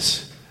there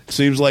is. It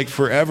seems like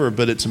forever,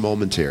 but it's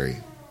momentary.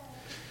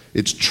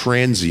 It's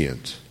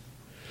transient.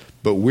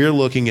 but we're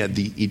looking at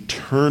the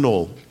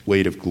eternal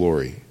weight of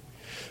glory.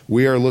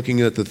 We are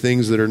looking at the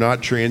things that are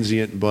not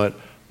transient but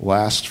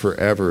last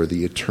forever,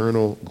 the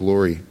eternal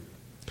glory.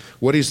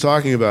 What he's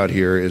talking about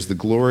here is the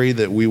glory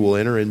that we will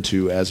enter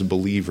into as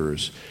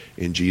believers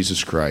in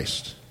Jesus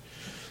Christ.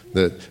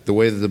 The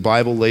way that the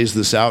Bible lays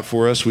this out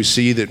for us, we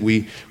see that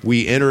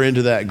we enter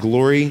into that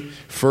glory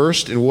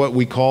first in what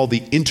we call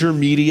the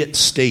intermediate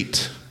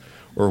state,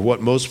 or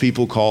what most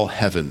people call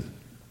heaven.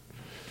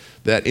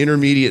 That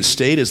intermediate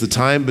state is the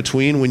time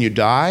between when you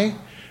die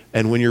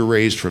and when you're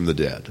raised from the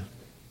dead.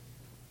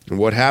 And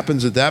what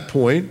happens at that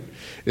point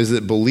is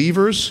that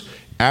believers,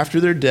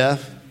 after their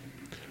death,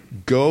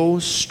 go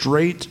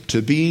straight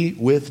to be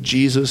with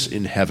Jesus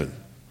in heaven.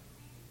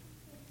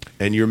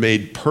 And you're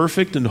made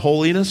perfect in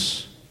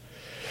holiness,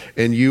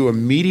 and you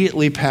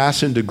immediately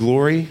pass into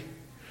glory,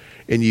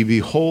 and you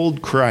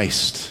behold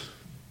Christ,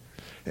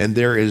 and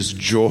there is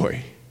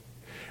joy,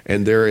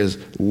 and there is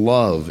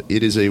love.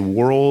 It is a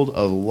world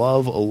of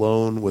love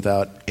alone,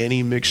 without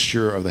any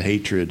mixture of the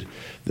hatred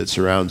that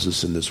surrounds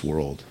us in this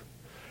world.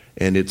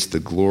 And it's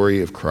the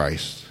glory of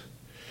Christ.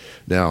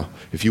 Now,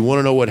 if you want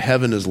to know what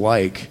heaven is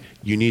like,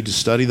 you need to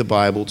study the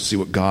Bible to see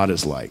what God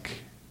is like.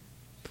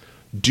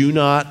 Do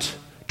not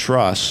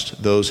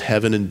trust those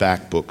heaven and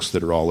back books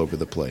that are all over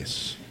the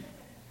place.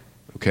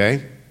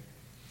 Okay?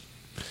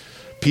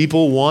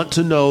 People want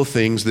to know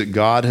things that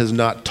God has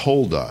not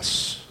told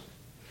us.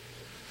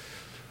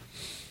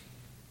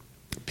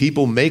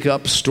 People make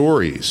up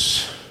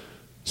stories.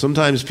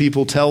 Sometimes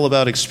people tell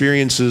about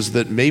experiences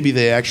that maybe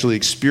they actually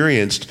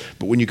experienced,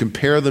 but when you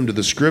compare them to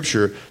the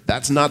Scripture,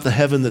 that's not the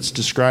heaven that's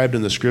described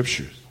in the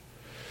Scriptures.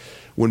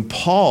 When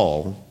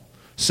Paul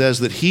says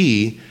that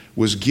he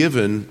was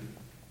given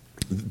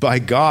by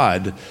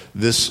God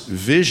this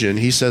vision,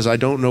 he says, I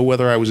don't know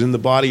whether I was in the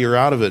body or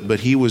out of it,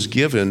 but he was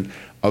given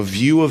a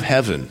view of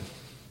heaven.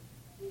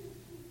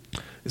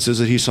 It says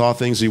that he saw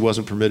things he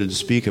wasn't permitted to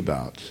speak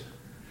about.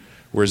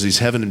 Whereas these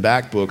heaven and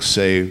back books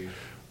say,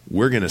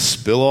 we're going to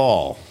spill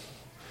all.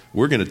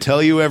 We're going to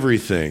tell you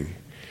everything.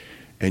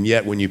 And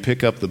yet when you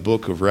pick up the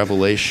book of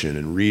Revelation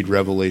and read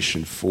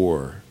Revelation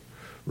 4,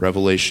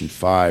 Revelation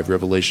 5,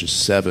 Revelation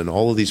 7,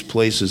 all of these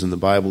places in the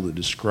Bible that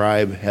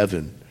describe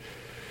heaven,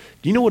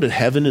 do you know what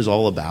heaven is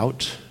all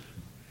about?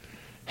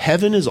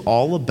 Heaven is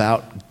all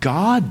about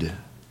God.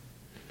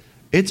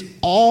 It's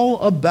all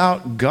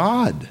about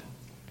God.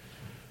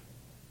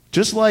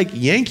 Just like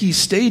Yankee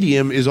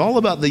Stadium is all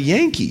about the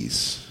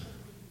Yankees,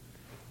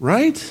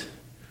 right?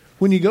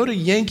 When you go to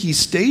Yankee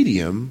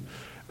Stadium,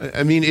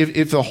 I mean,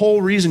 if the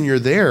whole reason you're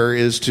there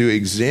is to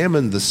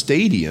examine the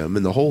stadium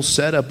and the whole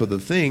setup of the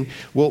thing,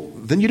 well,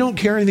 then you don't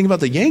care anything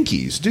about the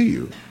Yankees, do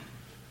you?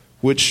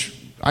 Which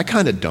I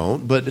kind of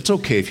don't, but it's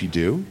okay if you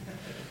do.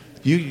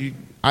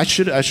 I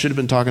should have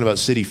been talking about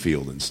Citi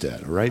Field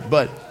instead, all right?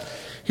 But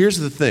here's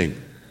the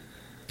thing.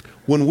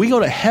 When we go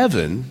to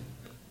heaven,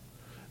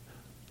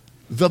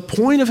 the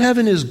point of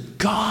heaven is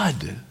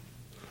God.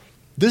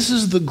 This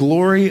is the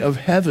glory of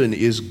heaven,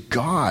 is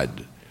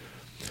God.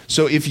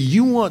 So if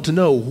you want to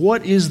know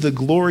what is the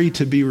glory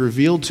to be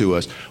revealed to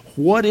us,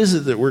 what is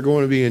it that we're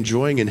going to be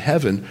enjoying in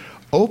heaven,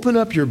 open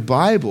up your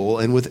Bible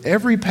and with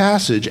every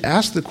passage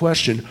ask the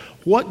question,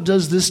 what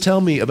does this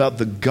tell me about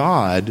the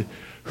God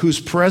whose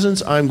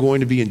presence I'm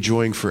going to be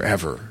enjoying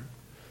forever?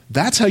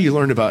 That's how you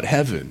learn about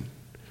heaven,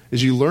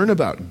 is you learn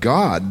about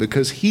God,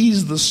 because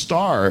he's the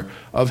star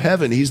of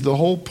heaven. He's the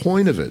whole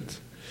point of it.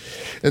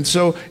 And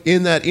so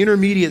in that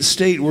intermediate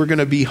state, we're going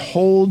to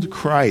behold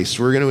Christ.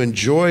 We're going to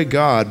enjoy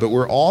God, but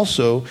we're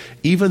also,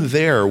 even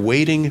there,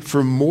 waiting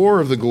for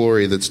more of the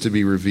glory that's to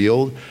be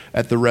revealed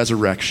at the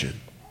resurrection.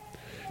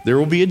 There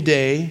will be a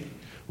day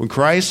when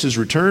Christ has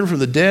returned from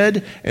the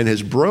dead and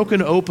has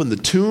broken open the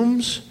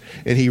tombs,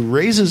 and he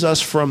raises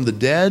us from the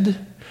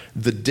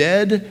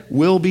dead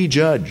will be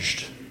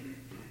judged.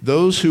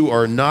 Those who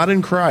are not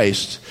in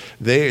Christ,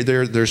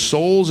 their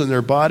souls and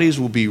their bodies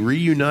will be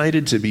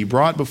reunited to be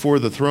brought before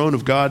the throne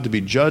of God to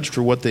be judged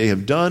for what they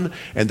have done,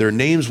 and their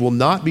names will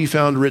not be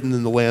found written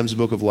in the Lamb's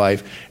book of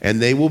life, and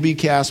they will be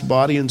cast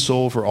body and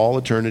soul for all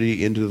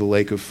eternity into the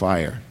lake of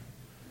fire.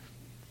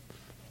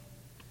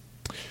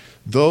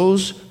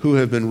 Those who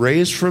have been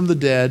raised from the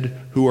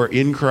dead, who are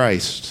in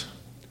Christ,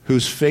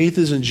 whose faith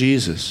is in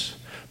Jesus,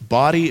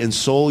 body and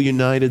soul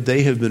united,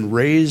 they have been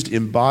raised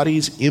in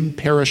bodies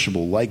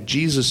imperishable, like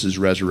Jesus'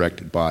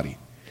 resurrected body.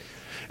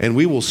 And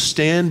we will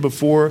stand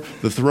before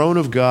the throne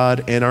of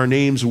God, and our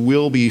names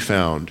will be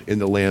found in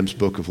the Lamb's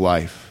book of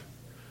life.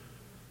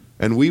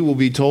 And we will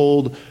be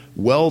told,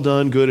 well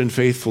done, good and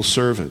faithful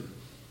servant.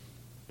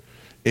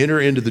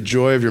 Enter into the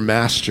joy of your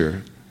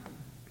master.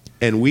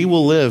 And we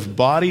will live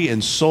body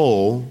and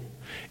soul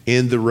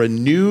in the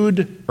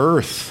renewed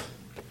earth.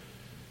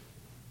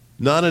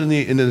 Not in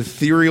an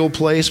ethereal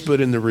place,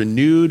 but in the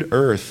renewed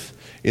earth,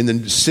 in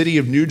the city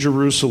of New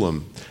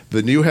Jerusalem,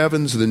 the new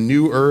heavens, the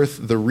new earth,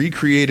 the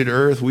recreated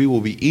earth. We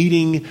will be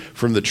eating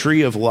from the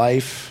tree of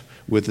life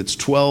with its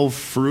 12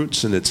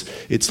 fruits and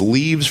its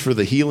leaves for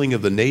the healing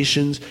of the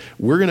nations.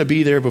 We're going to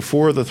be there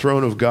before the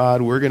throne of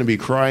God. We're going to be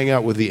crying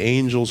out with the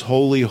angels,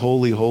 "Holy,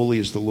 holy, holy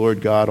is the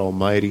Lord God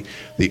Almighty.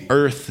 The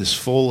earth is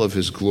full of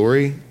his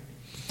glory."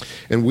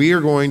 And we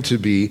are going to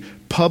be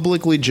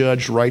publicly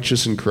judged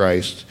righteous in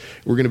Christ.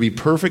 We're going to be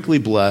perfectly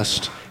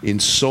blessed in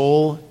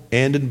soul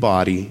and in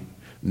body.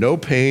 No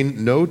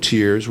pain, no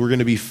tears. We're going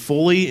to be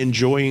fully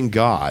enjoying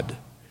God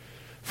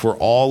for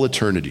all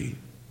eternity.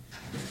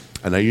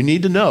 And now you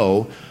need to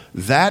know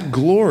that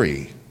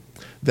glory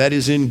that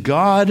is in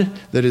God,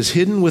 that is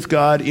hidden with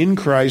God in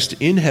Christ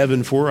in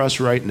heaven for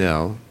us right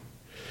now,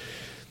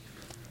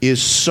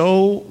 is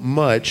so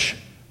much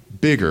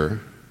bigger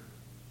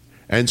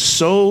and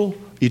so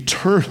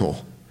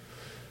eternal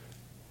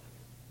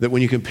that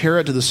when you compare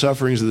it to the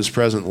sufferings of this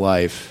present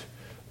life,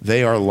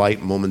 they are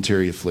light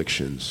momentary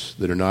afflictions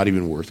that are not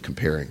even worth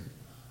comparing.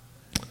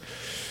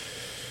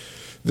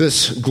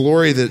 This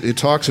glory that it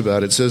talks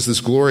about, it says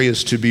this glory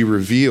is to be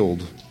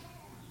revealed.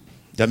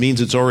 That means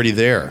it's already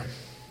there.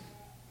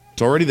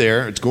 It's already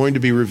there. It's going to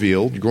be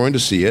revealed. You're going to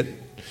see it.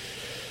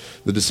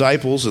 The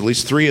disciples, at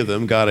least 3 of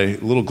them, got a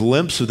little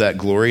glimpse of that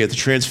glory at the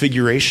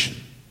Transfiguration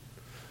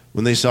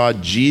when they saw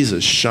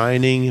Jesus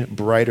shining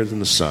brighter than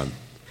the sun.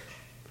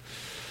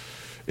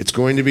 It's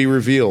going to be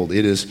revealed.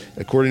 It is,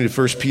 according to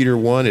 1 Peter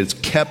 1, it's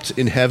kept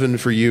in heaven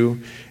for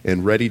you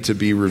and ready to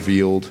be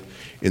revealed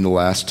in the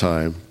last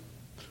time.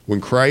 When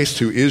Christ,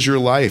 who is your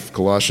life,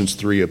 Colossians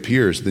 3,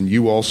 appears, then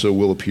you also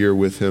will appear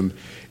with him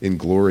in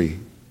glory.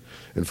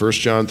 In 1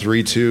 John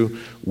 3:2,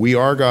 we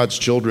are God's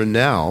children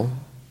now,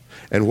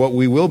 and what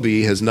we will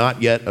be has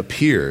not yet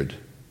appeared.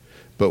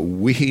 But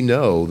we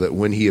know that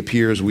when he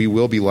appears, we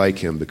will be like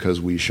him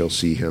because we shall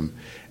see him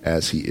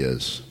as he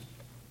is.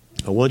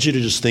 I want you to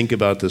just think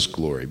about this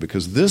glory,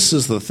 because this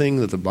is the thing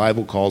that the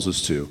Bible calls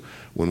us to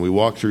when we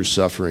walk through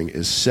suffering,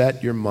 is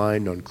set your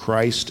mind on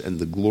Christ and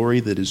the glory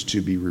that is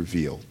to be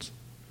revealed.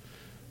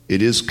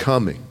 It is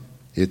coming.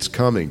 It's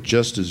coming.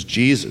 Just as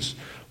Jesus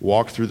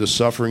walked through the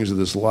sufferings of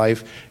this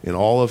life in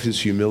all of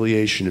his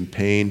humiliation and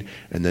pain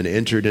and then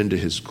entered into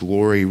his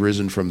glory,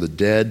 risen from the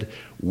dead,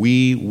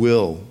 we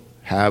will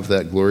have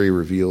that glory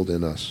revealed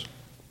in us.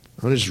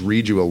 I want to just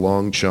read you a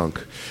long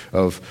chunk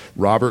of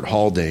Robert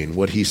Haldane,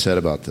 what he said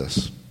about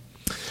this.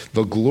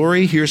 The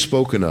glory here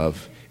spoken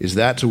of is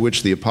that to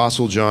which the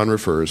Apostle John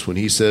refers when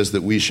he says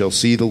that we shall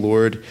see the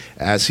Lord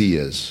as he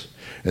is,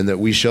 and that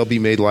we shall be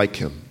made like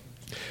him.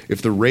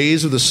 If the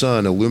rays of the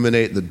sun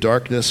illuminate the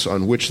darkness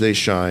on which they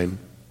shine,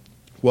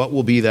 what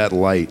will be that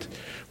light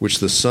which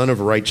the Son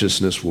of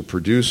Righteousness will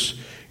produce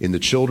in the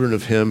children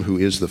of him who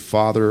is the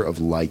Father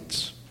of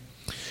lights?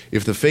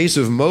 If the face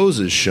of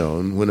Moses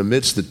shone when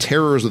amidst the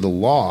terrors of the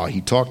law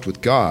he talked with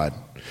God,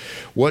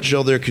 what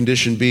shall their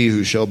condition be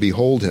who shall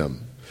behold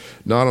him,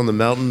 not on the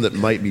mountain that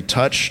might be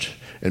touched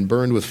and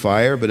burned with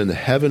fire, but in the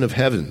heaven of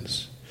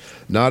heavens,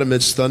 not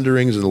amidst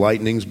thunderings and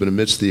lightnings, but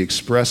amidst the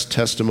express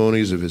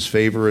testimonies of his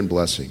favor and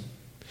blessing?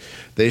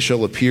 They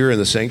shall appear in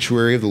the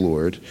sanctuary of the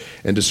Lord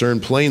and discern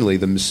plainly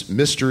the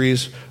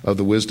mysteries of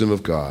the wisdom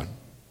of God.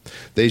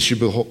 They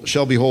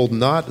shall behold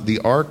not the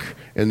ark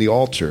and the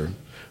altar,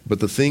 but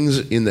the things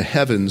in the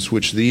heavens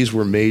which these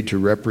were made to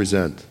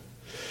represent.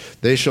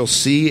 They shall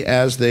see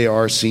as they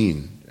are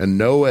seen, and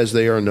know as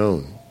they are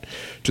known.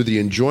 To the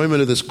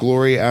enjoyment of this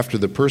glory after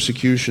the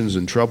persecutions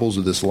and troubles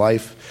of this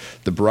life,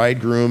 the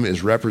bridegroom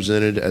is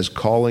represented as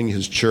calling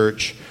his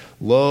church,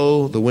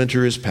 "Lo, the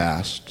winter is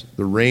past,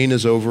 the rain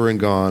is over and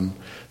gone,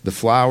 the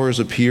flowers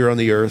appear on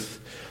the earth,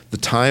 the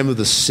time of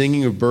the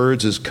singing of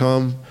birds is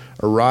come.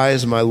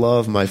 Arise, my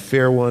love, my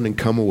fair one, and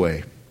come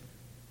away."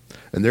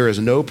 And there is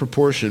no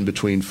proportion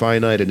between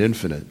finite and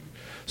infinite,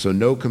 so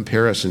no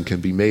comparison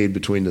can be made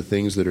between the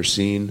things that are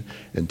seen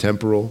and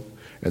temporal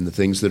and the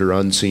things that are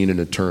unseen and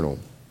eternal,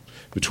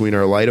 between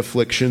our light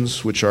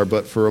afflictions, which are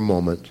but for a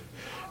moment,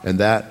 and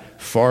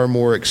that far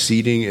more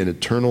exceeding and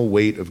eternal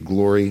weight of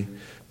glory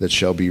that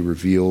shall be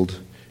revealed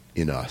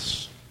in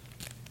us.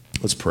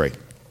 Let's pray.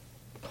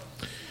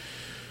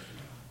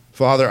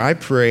 Father, I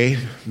pray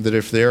that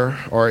if there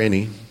are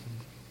any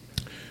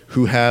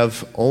who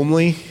have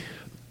only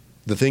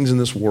the things in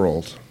this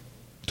world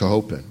to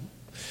hope in,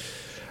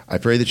 I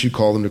pray that you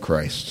call them to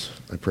Christ.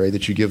 I pray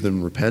that you give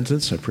them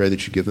repentance. I pray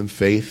that you give them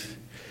faith.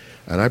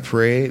 And I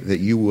pray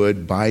that you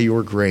would, by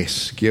your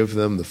grace, give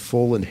them the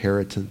full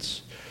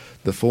inheritance,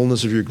 the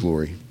fullness of your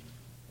glory.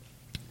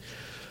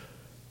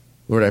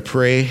 Lord, I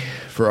pray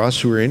for us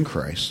who are in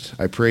Christ.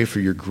 I pray for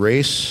your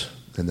grace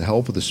and the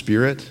help of the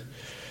Spirit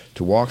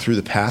to walk through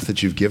the path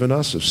that you've given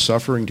us of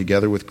suffering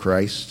together with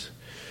Christ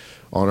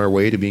on our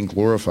way to being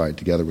glorified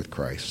together with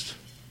Christ.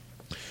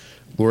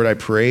 Lord, I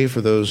pray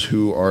for those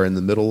who are in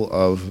the middle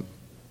of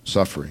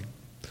suffering.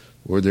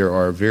 Lord, there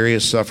are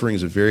various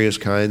sufferings of various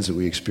kinds that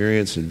we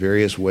experience in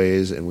various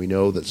ways, and we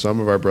know that some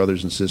of our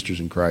brothers and sisters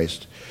in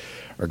Christ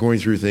are going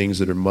through things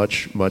that are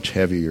much, much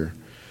heavier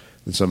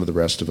than some of the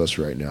rest of us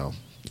right now.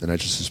 And I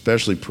just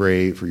especially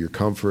pray for your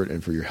comfort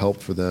and for your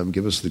help for them.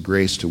 Give us the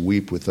grace to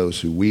weep with those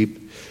who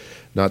weep,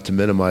 not to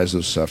minimize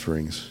those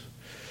sufferings.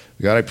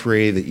 God, I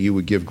pray that you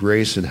would give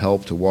grace and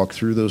help to walk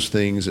through those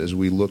things as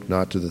we look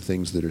not to the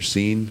things that are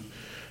seen,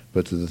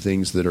 but to the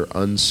things that are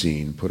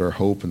unseen. Put our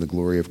hope in the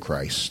glory of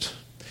Christ.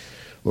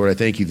 Lord, I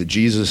thank you that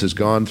Jesus has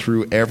gone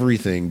through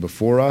everything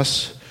before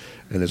us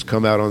and has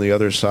come out on the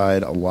other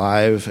side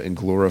alive and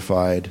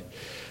glorified.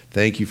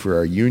 Thank you for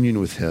our union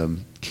with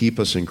him. Keep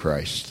us in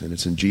Christ. And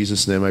it's in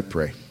Jesus' name I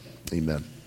pray. Amen.